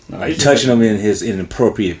 but like touching them in his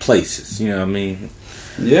inappropriate places. You know what I mean?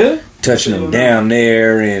 Yeah. Touching him down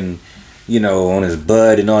there and, you know, on his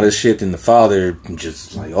butt and all this shit. Then the father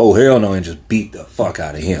just like, oh, hell no, and just beat the fuck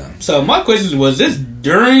out of him. So my question was this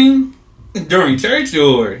during church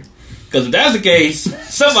or... Because if that's the case,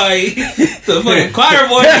 somebody, the fucking choir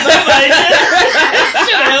boy, somebody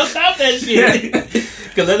should have stopped that shit.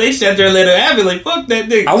 Because they sat there and let her have it, like, fuck that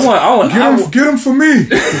nigga. Get him for me.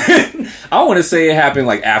 I want to say it happened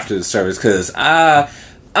like after the service because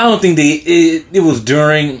I don't think it was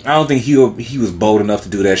during. I don't think he was bold enough to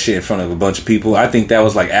do that shit in front of a bunch of people. I think that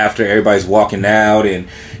was like after everybody's walking out and,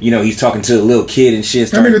 you know, he's talking to the little kid and shit.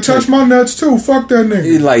 That nigga touch my nuts too. Fuck that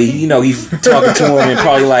nigga. Like, you know, he's talking to him and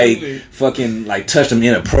probably like fucking like touched him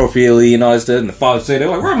inappropriately and all that stuff. And the father said, they're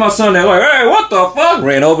like, where's my son? They're like, hey, what the fuck?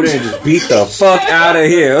 Ran over there and just beat the fuck out of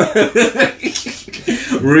him.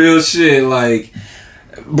 Real shit, like.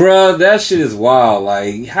 Bruh, that shit is wild.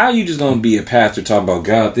 Like, how you just gonna be a pastor talking about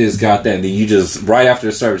God this, God that, and then you just, right after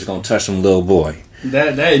the service, gonna touch some little boy?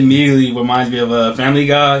 That immediately reminds me of a Family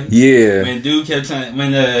Guy. Yeah. When dude kept trying,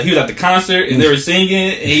 when he was at the concert and they were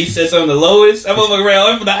singing and he said something to Lois, that motherfucker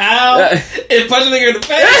ran over the aisle and punched a nigga in the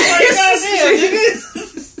face. Like, goddamn,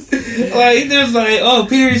 nigga. Like, there's like, oh,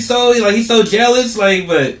 Peter is so, like, he's so jealous, like,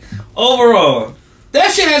 but overall,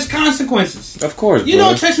 that shit has consequences. Of course, you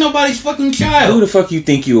don't touch nobody's fucking child. Who the fuck you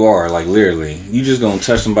think you are? Like, literally. You just gonna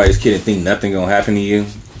touch somebody's kid and think nothing gonna happen to you?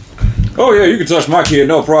 Oh, yeah, you can touch my kid,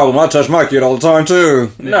 no problem. I touch my kid all the time, too.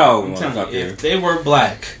 No, motherfucker. If they were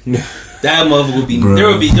black, that mother would be... There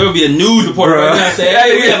would be a news reporter right now saying,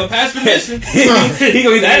 hey, we have a pastor missing. He gonna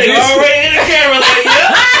be that nigga already in the camera like,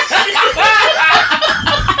 yeah.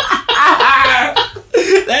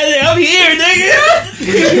 I'm here,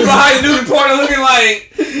 nigga. Behind the news reporter looking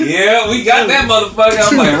like, yeah, we got that motherfucker.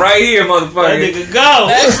 I'm like, right here, motherfucker. That nigga go.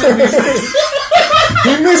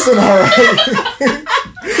 He missing her.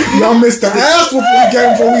 Y'all missed the ass whooping we gave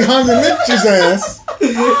him before we hung and licked his ass.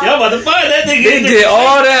 Y'all about to find that nigga. They did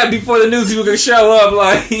all that before the news people could show up.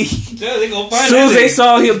 Like, yeah, they gonna find as soon as they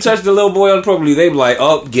saw him touch the little boy on the property, they be like,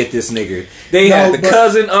 "Oh, get this nigga." They had the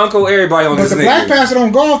cousin, uncle, everybody on this nigga. But the black pastor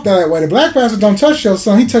don't go off that way. The black pastor don't touch your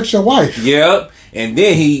son. He touched your wife. Yep. And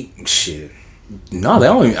then No,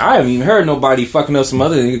 I haven't even heard nobody fucking up some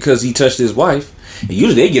other nigga because he touched his wife. And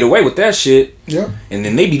usually they get away with that shit. Yep. And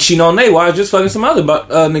then they be cheating on their wives just fucking some other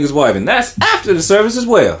nigga's wife. And that's after the service as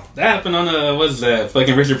well. That happened on what's that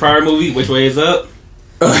fucking Richard Pryor movie, Which Way Is Up?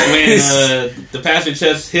 When the pastor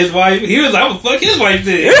touched his wife, he was like, I'm gonna fuck his wife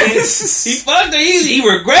then. He fucked her. He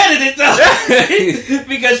regretted it though.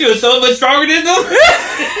 Because she was so much stronger than him.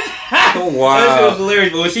 Wow. That shit was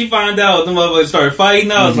hilarious. But when she found out the motherfuckers started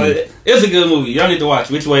fighting, I was like, it's a good movie. Y'all need to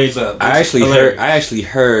watch Which Way Is Up. I actually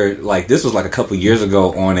heard like this was like a couple years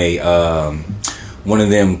ago on a one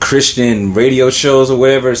of them Christian radio shows or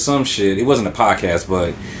whatever, some shit. It wasn't a podcast,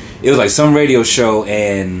 but it was like some radio show,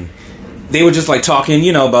 and they were just like talking,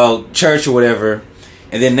 about church or whatever.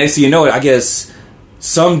 And then next thing you know, I guess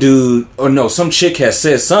some chick has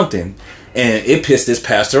said something, and it pissed this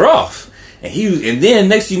pastor off. And then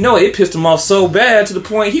next thing you know, it pissed him off so bad to the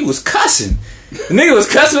point he was cussing. The nigga was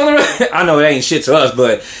cussing on the. I know it ain't shit to us,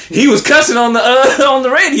 but he was cussing on the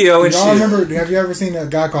radio and y'all shit. Remember? Have you ever seen that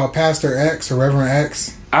guy called Pastor X or Reverend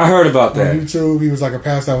X? I heard about that on YouTube. He was like a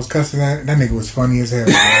pastor that was cussing that. That nigga was funny as hell.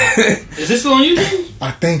 Is this still on YouTube?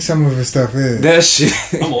 I think some of his stuff is. That shit.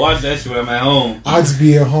 I'm gonna watch that shit when I'm at home. I'd just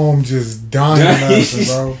be at home just dying laughing,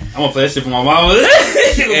 bro. I'm gonna play that shit for my mama.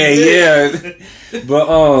 Hey, yeah. But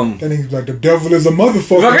that nigga's like, the devil is a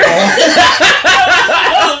motherfucker.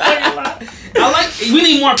 We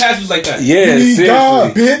need more pastors like that. Yeah, we need seriously.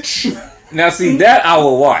 God, bitch. Now see, that I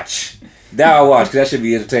will watch. Because that should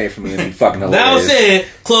be entertaining for me and be fucking hilarious. Now said,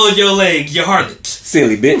 close your legs, you harlot.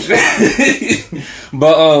 Silly bitch.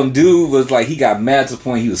 But dude was like, he got mad to the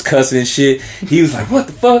point he was cussing and shit. He was like, what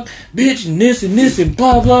the fuck, bitch, and this and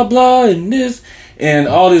blah blah blah and this and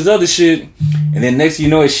all this other shit. And then next thing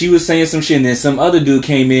you know, she was saying some shit, and then some other dude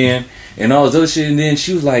came in and all this other shit, and then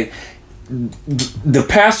she was like, the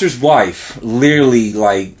pastor's wife literally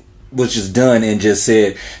like was just done and just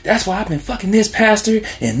said, that's why I've been fucking this pastor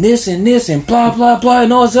and this and blah blah blah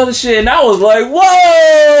and all this other shit. And I was like,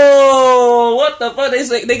 whoa, what the fuck?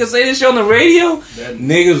 They can say this shit on the radio?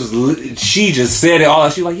 Niggas, she just said it all.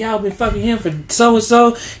 She was like, yeah, I've been fucking him for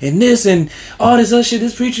so and this and all this other shit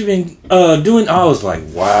this preacher been doing. I was like,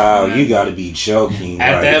 wow, you gotta be joking.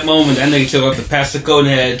 At that moment, that nigga took off the pastor coat and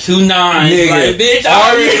had 2 9s. Nigga. Like, bitch,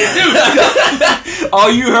 all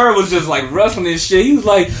you heard was just like rustling and shit. He was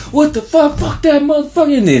like, what the fuck? Fuck that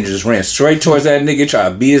motherfucker. And then just ran straight towards that nigga, tried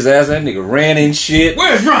to beat his ass. That nigga ran and shit.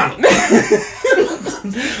 Where's Ronald? Where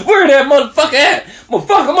that motherfucker at? I'm gonna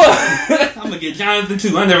fuck him up. I'm gonna get Jonathan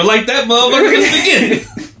too. I never liked that motherfucker in the beginning.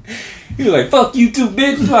 He was like, fuck you too,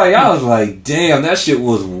 bitch. Like, I was like, damn, that shit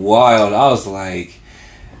was wild. I was like,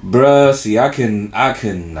 bruh, see, I couldn't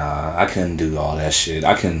do all that shit.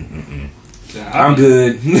 I couldn't. I'm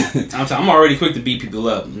good. I'm already quick to beat people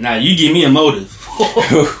up. Now you give me a motive.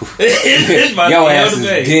 It's about your to ass is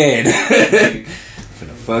dead.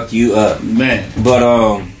 Finna fuck you up, man. But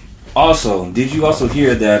also, did you also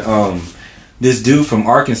hear that this dude from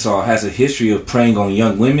Arkansas has a history of preying on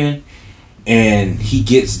young women, and he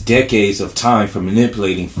gets decades of time for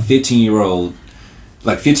manipulating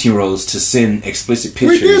 15-year-olds to send explicit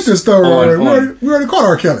pictures. We did this story already. We already caught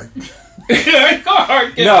R. Kelly.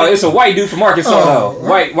 No, it's a white dude from Arkansas. Though.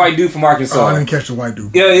 White dude from Arkansas. Oh, I didn't catch the white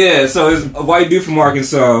dude. Yeah. So it's a white dude from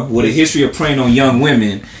Arkansas with a history of preying on young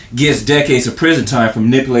women gets decades of prison time for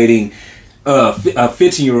manipulating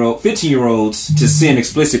 15-year-olds to send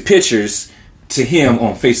explicit pictures to him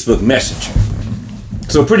on Facebook Messenger.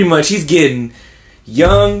 So pretty much, he's getting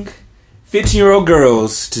young 15-year-old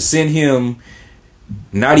girls to send him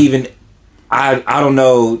not even I don't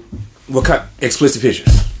know what kind explicit pictures.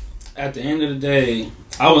 At the end of the day,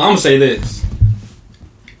 I'm gonna say this: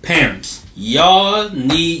 parents, y'all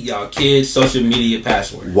need y'all kids' social media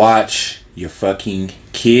password. Watch your fucking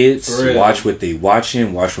kids. Watch what they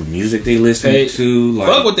watching. Watch what music they listening to. Like,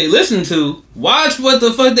 fuck what they listen to. Watch what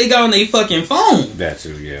the fuck they got on their fucking phone. That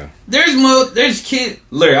too, yeah. There's kid.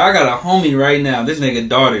 Look, I got a homie right now. This nigga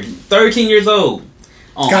daughter, 13 years old.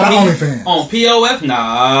 Got an OnlyFans. On POF?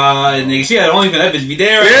 Nah, nigga, she had an OnlyFans. That bitch be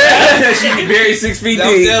there. Yeah, she be very 6 feet deep.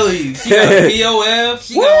 I'm telling you. She got POF.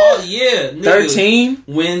 She got all, yeah. Nigga. 13?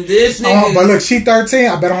 When this nigga... but look, she 13.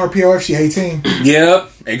 I bet on her POF she 18.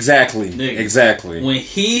 Yep, exactly. Nigga, exactly. When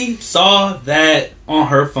he saw that on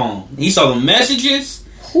her phone, he saw the messages,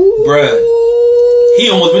 bruh, he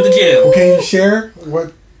almost went to jail. Well, can you share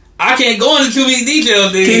what... I can't go into too many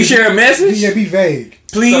details, dude. Can you share a message? Yeah, be vague.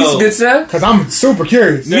 Please, good sir. Because I'm super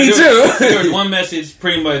curious. Me too. There was one message,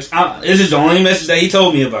 pretty much. This is the only message that he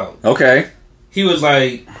told me about. Okay. He was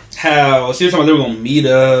like, how she was talking about they were gonna meet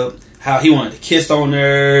up, how he wanted to kiss on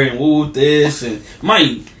her and woo this and mind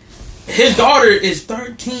you, his daughter is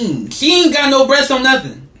 13. She ain't got no breast on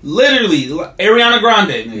nothing. Literally, Ariana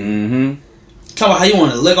Grande. Mm-hmm. Talking about how you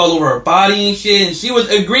want to lick all over her body and shit, and she was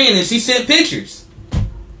agreeing and she sent pictures.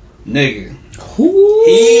 Nigga. Ooh.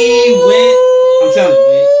 He went. I'm telling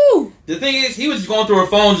you, man. The thing is, he was just going through her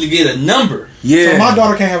phone to get a number. Yeah. So my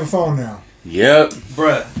daughter can't have a phone now. Yep.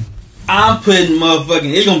 Bruh. I'm putting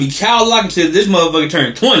motherfucking. It's gonna be child lock until this motherfucker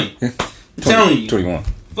turn 20. I'm telling you. 21.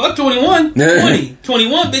 Fuck 21. 20.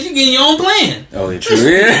 21, bitch, you getting your own plan. Oh, it's true.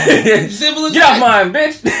 Yeah. Simple as Get that. off mine,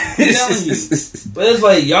 bitch. I'm telling you. But it's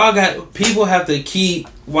like, y'all got. People have to keep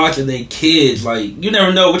watching their kids. Like, you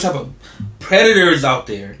never know what type of predators out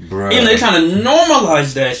there. Bruh. Even they trying to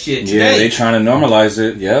normalize that shit today. Yeah, they trying to normalize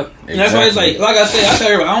it. Yep. Exactly. And that's why it's like I said, I tell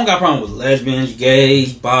everybody, I don't got a problem with lesbians,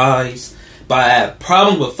 gays, bis, but I have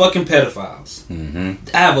problems with fucking pedophiles.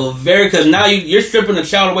 Mm-hmm. I have a very, because now you're stripping a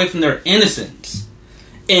child away from their innocence.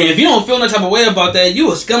 And if you don't feel no type of way about that,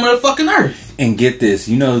 you a scum of the fucking earth. And get this,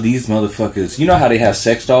 you know these motherfuckers, you know how they have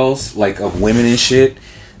sex dolls, like of women and shit?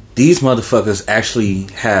 These motherfuckers actually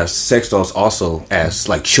have sex dolls also as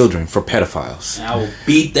like children for pedophiles. And I will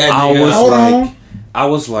beat that nigga. I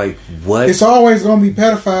was like, what? It's always going to be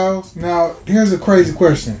pedophiles. Now, here's a crazy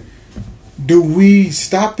question. Do we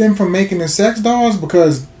stop them from making the sex dolls?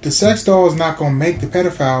 Because the sex doll is not going to make the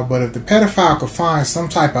pedophile, but if the pedophile could find some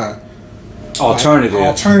type of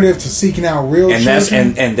alternative to seeking out real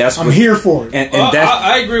children, and that's I'm here for it. And that's,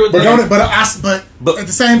 I agree with that. But at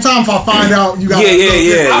the same time, if I find out you got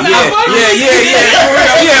yeah,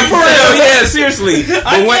 for real, yeah, seriously.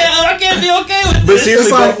 I can't be okay with this. But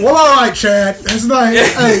seriously, it's like, well, all right, Chad. It's not,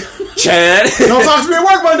 hey, Chad, don't talk to me at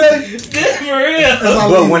work Monday. For real.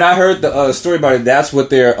 But when I heard the story about it, that's what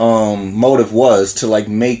their motive was, to like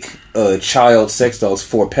make child sex dolls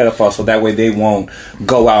for pedophiles, so that way they won't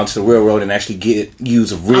go out into the real world and actually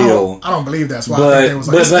use real. I don't believe that's why. I think it was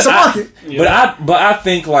like, it's a market. But I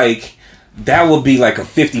think like that would be like a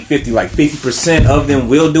 50-50. Like 50% of them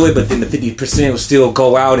will do it, but then the 50% will still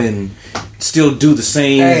go out and still do the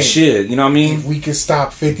same shit. You know what I mean? If we could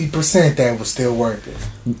stop 50%, that was still worth it.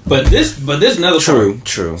 But this another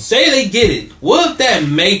True. Say they get it. What if that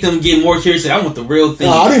make them get more curious? I want the real thing.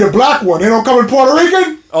 I need a black one. They don't come in Puerto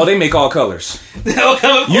Rican. Oh, they make all colors. They don't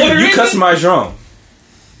come in Puerto Rican. You customize your own.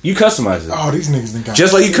 You customize it. Oh, these niggas think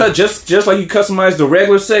just like you customize the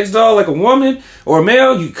regular sex doll like a woman or a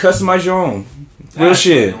male. You customize your own. Real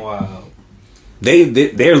shit. Wow.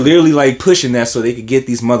 They're literally like pushing that so they could get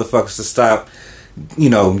these motherfuckers to stop.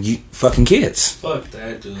 Fucking kids. Fuck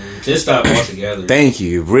that, dude. Just stop altogether. Thank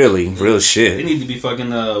you. Really, real shit. They need to be fucking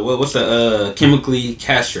what's the chemically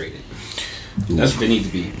castrated. That's what they need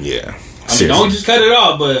to be. Yeah. I mean, don't just cut it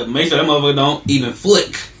off, but make sure that motherfucker don't even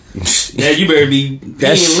flick. Yeah, you better be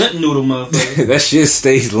eating limp noodle, motherfucker. That shit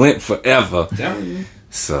stays limp forever.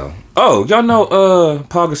 So, y'all know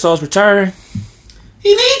Paul Gasol's retiring.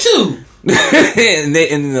 He need to. and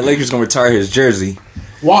the Lakers gonna retire his jersey.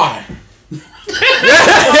 Why?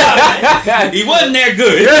 He wasn't that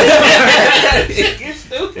good.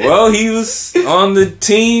 Well, he was on the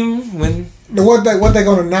team when. What they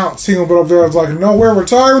gonna announce? He gonna put up there? It's like, no, we're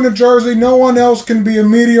retiring the jersey. No one else can be a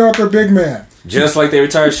mediocre big man. Just like they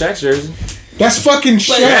retired Shaq's jersey. That's fucking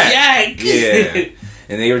Shaq. Yeah.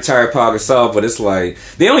 And they retired Paul Gasol, but it's like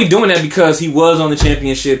they only doing that because he was on the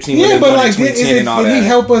championship team. Yeah, but like, did he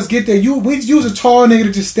help us get there? We use a tall nigga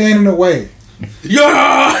to just stand in the way.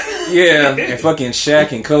 Yeah, and fucking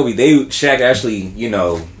Shaq and Kobe. Shaq actually,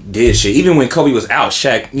 did shit. Even when Kobe was out,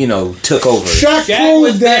 Shaq, took over. Shaq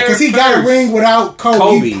proved that because he got a ring without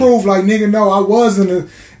Kobe. He proved like, nigga, no, I was an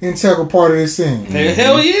integral part of this scene.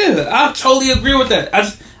 Hell yeah, I totally agree with that.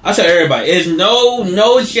 I tell everybody, it's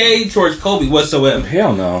no shade towards Kobe whatsoever.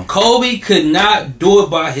 Hell no. Kobe could not do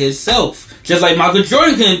it by himself. Just like Michael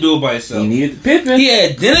Jordan couldn't do it by himself. He needed Pippen. He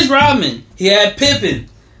had Dennis Rodman. He had Pippen.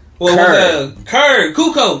 Kerr,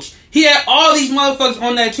 Kukoc. He had all these motherfuckers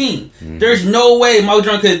on that team. Mm-hmm. There's no way Michael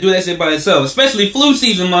Jordan could do that shit by himself. Especially flu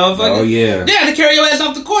season, motherfucker. Oh, yeah. They had to carry your ass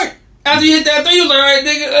off the court. After you hit that three, you was like, alright,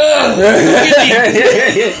 nigga,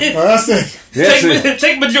 that's it.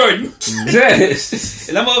 Take my Jordan. And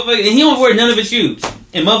that motherfucker, and he don't wear none of his shoes.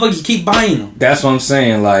 And motherfuckers just keep buying them. That's what I'm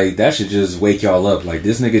saying. Like, that should just wake y'all up. Like,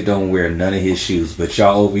 this nigga don't wear none of his shoes, but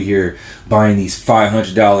y'all over here buying these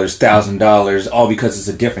 $500, $1,000, all because it's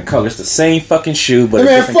a different color. It's the same fucking shoe, but hey, a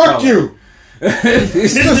man, different fuck color. you.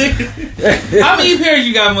 This nigga- How many pairs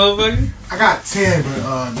you got, motherfucker? I got 10, but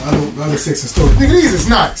the other 6 in storage. Nigga, these is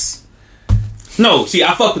nice. No, see,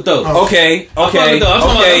 I fuck with those. Okay. I'm talking about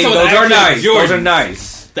Those the are actual nice. Jordan. Those are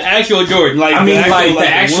nice. The actual Jordan, like I mean, the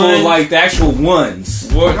the actual ones.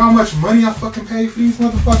 You know how much money I fucking paid for these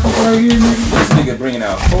motherfuckers right here, nigga? This nigga bringing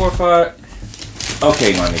out 4 or 5.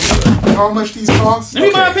 Okay, my nigga. You know how much these cost? Let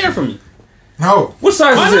me buy a pair from you. No. What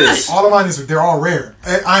size Why is this? All of mine is, they're all rare.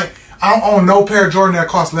 I don't own no pair of Jordan that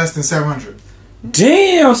cost less than $700.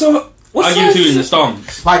 Damn. So what I'll size? give it to you in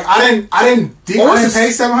installments. Like I didn't this? pay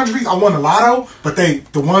 $700 for these. I won the lotto, but the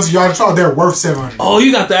ones y'all saw, they're worth $700. Oh,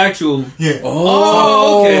 you got the actual. Yeah.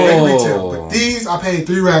 Oh, okay. Regular retail. But these I paid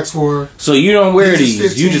 3 racks for. So you don't wear These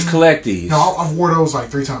is these. You 15. just collect these. No, I've wore those like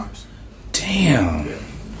 3 times. Damn.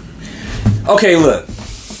 Okay, look.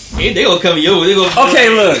 Hey, they gonna come yo. They gonna. Okay,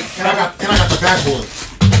 look. And I got the backboard.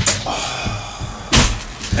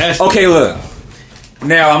 Okay, look.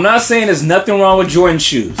 Now, I'm not saying there's nothing wrong with Jordan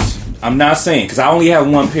shoes. I'm not saying, because I only have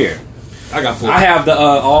 1 pair. I got 4. I have the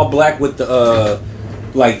all black with the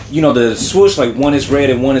like, you know, the swoosh, like one is red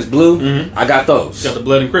and one is blue. Mm-hmm. I got those. Got the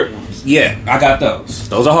blood and crip ones. Yeah, I got those.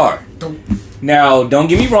 Those are hard. Now, don't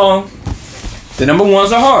get me wrong. The number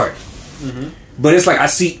 1s are hard. Mm-hmm. But it's like I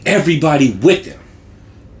see everybody with them.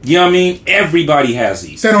 You know what I mean? Everybody has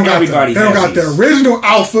these. They don't got the original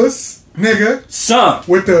alphas, nigga. Some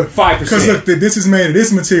with the 5%. Because look, this is made of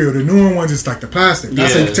this material. The newer ones is like the plastic.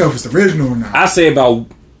 That's how you can tell if it's the original or not. I say about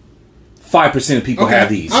 5% of people have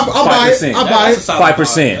these. I'll buy it. I'll buy it.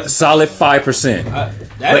 5%. Solid 5%.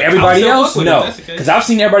 But everybody else, no. Because I've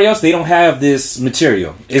seen everybody else, they don't have this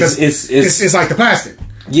material. It's like the plastic.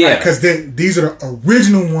 Yeah. Because these are the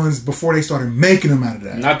original ones before they started making them out of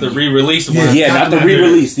that. Not the re-release ones. Yeah, not the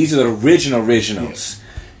re-release. These are the originals.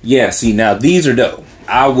 Yeah, see, now these are dope.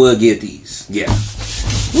 I would get these. Yeah.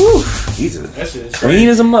 Woo. These are clean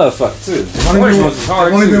as a motherfucker, too.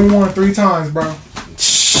 I've only been worn 3 times, bro.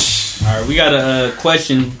 Alright, we got a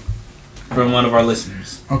question from one of our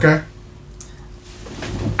listeners. Okay.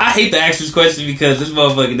 I hate to ask this question because this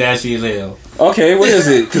motherfucker nasty as hell. Okay, what is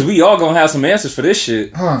it? Because we all gonna have some answers for this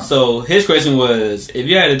shit. So his question was, if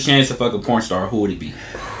you had a chance to fuck a porn star, who would it be?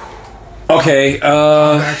 Okay,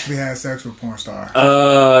 I've actually had sex with a porn star.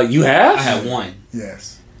 You have? I had one.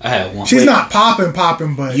 Yes. I had one. She's not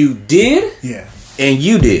popping, but you did? Yeah. And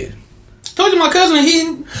you did. Told you my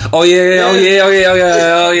cousin, Oh yeah.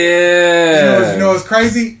 You know what's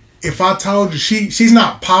crazy? If I told you she's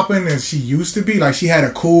not popping as she used to be, like she had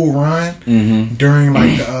a cool run during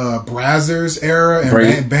like the Brazzers era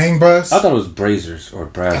and Bang Bus. I thought it was Brazers or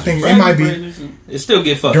Brazzers. I think it might be. It still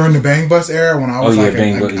get fucked During the Bang Bus era when I was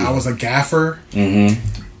I was a gaffer.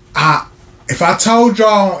 If I told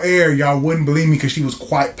y'all on air, y'all wouldn't believe me because she was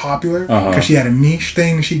quite popular because she had a niche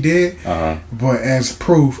thing that she did. But as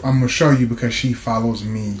proof, I'm gonna show you because she follows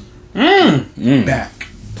me back.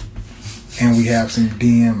 And we have some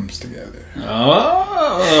DMs together.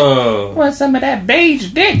 Oh. Want some of that beige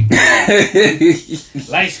dick?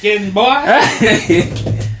 Light skinned boy?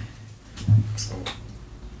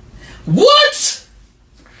 What?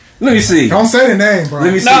 Let me see. Don't say the name, bro.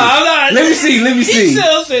 Let me see. No, I'm not. Let me see. He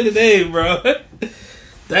still say the name, bro.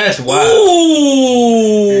 That's wild.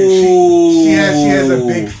 Ooh. She has a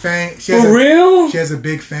big fan. For real? She has a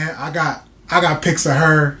big fan. I got pics of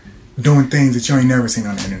her doing things that you ain't never seen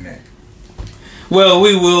on the internet. Well,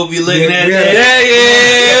 we will be looking at that.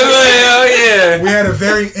 Yeah. We had a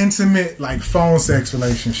very intimate, like, phone sex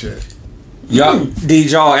relationship.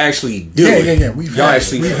 Did y'all actually do it? Yeah. We've had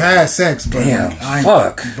sex, but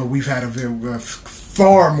but we've had a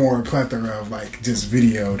far more plethora of like just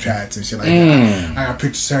video chats and shit like that. I got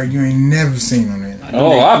pictures of her you ain't never seen on it. I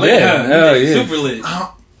bet. Hell yeah. Super lit.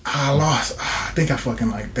 I lost. I think I fucking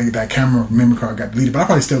that camera memory card got deleted, but I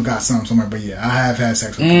probably still got some somewhere. But yeah, I have had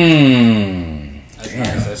sex with her.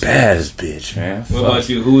 Damn, baddest bitch, man. What about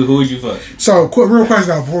you? Who would you fuck? So, real question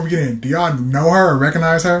though, before we get in, do y'all know her or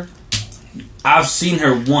recognize her? I've seen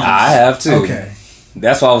her once. I have too. Okay,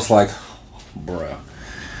 that's why I was like, bruh.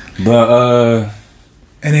 But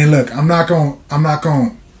and then look, I'm not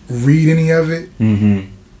gonna read any of it.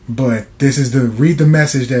 But this is read the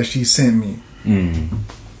message that she sent me.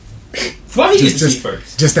 Why you get to see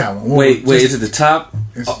first? Just that one. Wait, is it the top?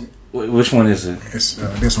 Which one is it? It's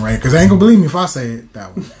this one right, because they ain't gonna believe me if I say it.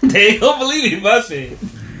 That one. They ain't gonna believe me if I say it.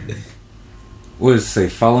 What does it say?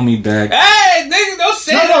 Follow me back. Hey, nigga, don't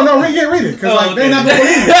say it. No, read it. Because they're not gonna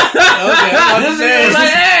believe it.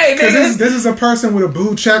 Okay, this is a person with a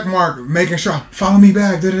blue check mark making sure, follow me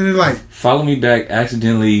back. Like, follow me back,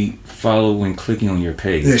 accidentally follow when clicking on your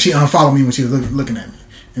page. Yeah, she unfollowed me when she was looking at me.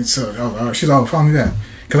 And so, she's all, follow me back.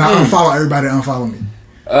 Because I unfollow everybody that unfollow me.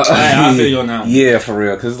 I feel you on that one. Yeah, for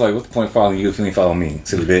real. Because it's like, what's the point of following you if you ain't follow me,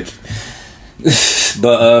 silly bitch?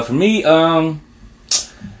 But for me,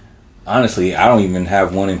 honestly, I don't even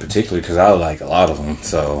have one in particular because I like a lot of them.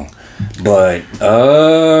 So, but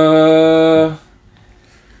I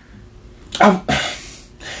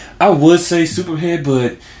would say Superhead,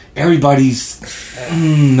 but everybody's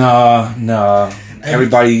nah.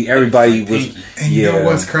 Everybody was. And you know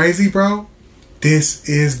what's crazy, bro? This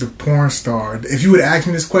is the porn star. If you would ask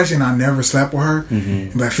me this question, I never slept with her.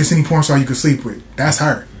 Mm-hmm. But if it's any porn star you could sleep with, that's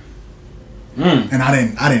her. And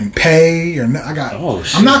I didn't pay or I got. Oh,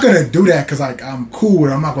 shit. I'm not gonna do that because like I'm cool with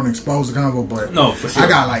it. I'm not gonna expose the combo, but no, for sure. I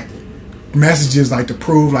got like messages like to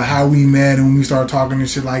prove like how we met and when we started talking and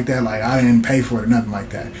shit like that. Like I didn't pay for it or nothing like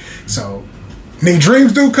that. So, nigga,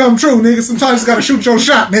 dreams do come true, nigga. Sometimes you just gotta shoot your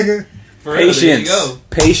shot, nigga.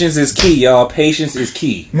 Patience is key, y'all. Patience is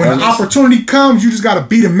key. When the opportunity comes, you just gotta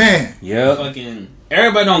be the man. Yeah. Fucking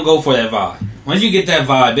everybody don't go for that vibe. Once you get that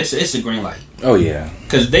vibe, it's a green light. Oh yeah.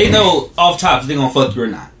 Because they know off tops they gonna fuck you or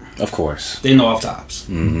not. Of course. They know off tops.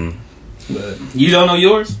 Mm-hmm. But you don't know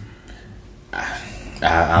yours?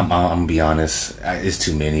 I'm gonna be honest. It's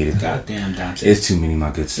too many. Goddamn, Dante. It's too many, my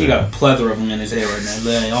good sir. He got a plethora of them in his head right now.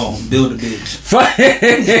 Like, oh, build a bitch.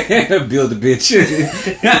 Build a bitch.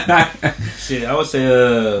 Shit, I would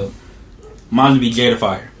say mine would be Jada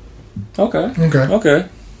Fire. Okay.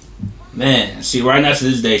 Man, see, right now to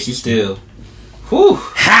this day, she's still, whew,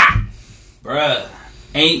 ha, bruh.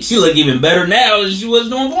 Ain't she look even better now than she was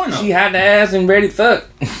doing porno? She had the ass and ready to fuck.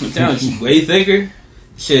 I'm telling you, she's way thicker.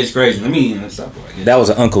 Shit is crazy. Let me stop right here. That was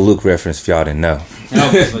an Uncle Luke reference if y'all didn't know.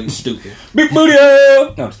 That was fucking stupid. Big booty. No,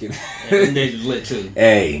 I'm just kidding. Yeah, them days was lit too.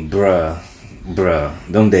 Hey, bruh,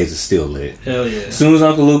 them days are still lit. Hell yeah. As soon as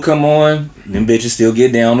Uncle Luke come on, them bitches still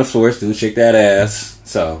get down on the floor, still shake that ass.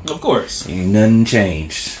 So of course, ain't nothing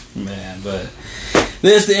changed. Man, but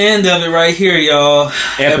this the end of it right here, y'all.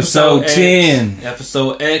 Episode 10.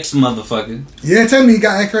 Episode X, motherfucker. Yeah, tell me you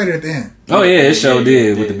got X rated at the end. Oh yeah, it sure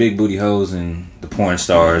did with the big booty hoes and the porn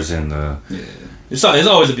stars and the. Yeah. It's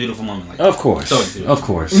always a beautiful moment like that. Of course. Of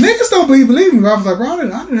course. Niggas don't believe me, but I was like, bro, I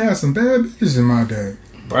didn't have some bad bitches in my day.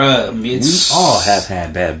 Bruh, we all have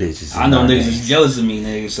had bad bitches. I know niggas is jealous of me,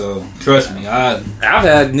 nigga, so trust me. I've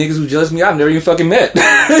had niggas who jealous of me I've never even fucking met.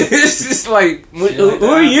 It's just like, who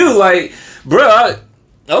are you? Like, bruh,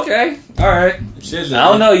 okay, alright. I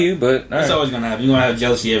don't know you, but it's always gonna happen. You're gonna have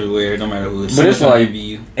jealousy everywhere, no matter who. But it's like,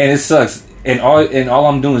 and it sucks. And all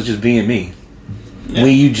I'm doing is just being me. Yeah.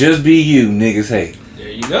 When you just be you, niggas hate. There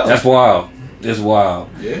you go. That's wild. It's wild.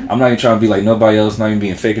 Yeah. I'm not even trying to be like nobody else, not even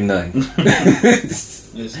being fake or nothing.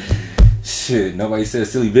 Shit, nobody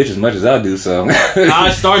says silly bitch as much as I do, so.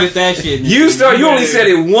 I started that shit. You only said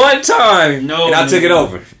it one time. No. And I took it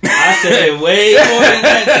over. I said it way more than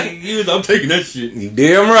that. I'm taking that shit. You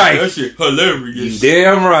damn right. That shit hilarious. You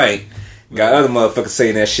damn right. Got other motherfuckers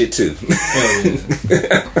saying that shit too. Yeah.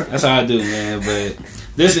 That's how I do, man. But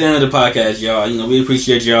this is the end of the podcast, y'all. You know, we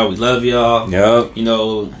appreciate y'all. We love y'all. Yep. You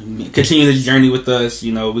know, continue this journey with us.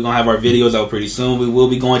 You know, we're going to have our videos out pretty soon. We will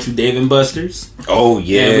be going to Dave & Buster's. Oh,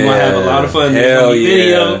 yeah. And we're going to have a lot of fun. Hell yeah.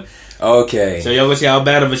 Video. Okay. So y'all gonna see how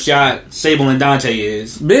bad of a shot Sable and Dante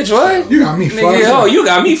is. Bitch, what? You got me fucked up. Oh, you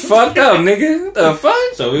got me fucked up, nigga. The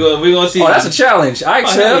fuck? So we gonna see. Oh, that's a challenge. I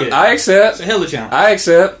accept. Yeah. I accept. It's a hell of a challenge. I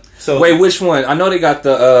accept. So wait, which one? I know they got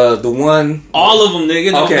the one. All of them,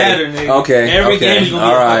 nigga. No matter, nigga. Okay. Every game is gonna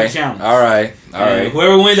be a fucking challenge. All right.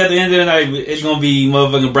 Whoever wins at the end of the night, it's gonna be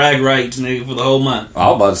motherfucking brag rights, nigga, for the whole month. I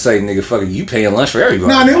was about to say, nigga, fucking you paying lunch for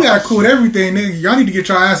everybody. Nah, nigga, we gotta cool everything, nigga. Y'all need to get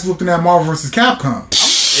your asses whooped in that Marvel vs. Capcom.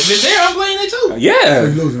 If it's there, I'm playing it too. Yeah. So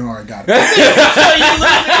you losing, already got it.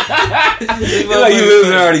 You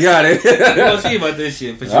losing, already got it. We're gonna see about this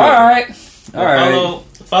shit for sure. All right.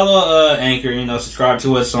 Follow Anchor, you know, subscribe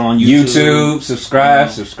to us on YouTube. Subscribe.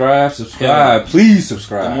 Yeah. Please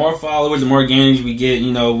subscribe. The more followers, the more games we get,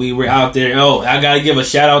 you know, we're out there. Oh, I gotta give a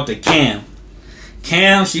shout out to Cam.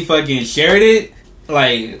 Cam, she fucking shared it.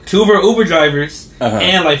 Like 2 of her Uber drivers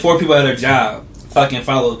and like 4 people at her job fucking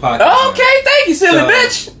follow the podcast. Okay, thank you, silly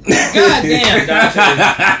bitch. God damn,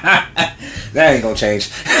 that ain't gonna change.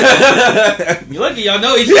 You lucky y'all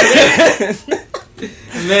know each other.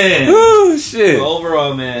 Man. Oh shit. But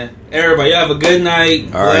overall, man, everybody, y'all have a good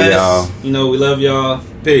night. All right, y'all. You know, we love y'all.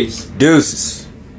 Peace. Deuces.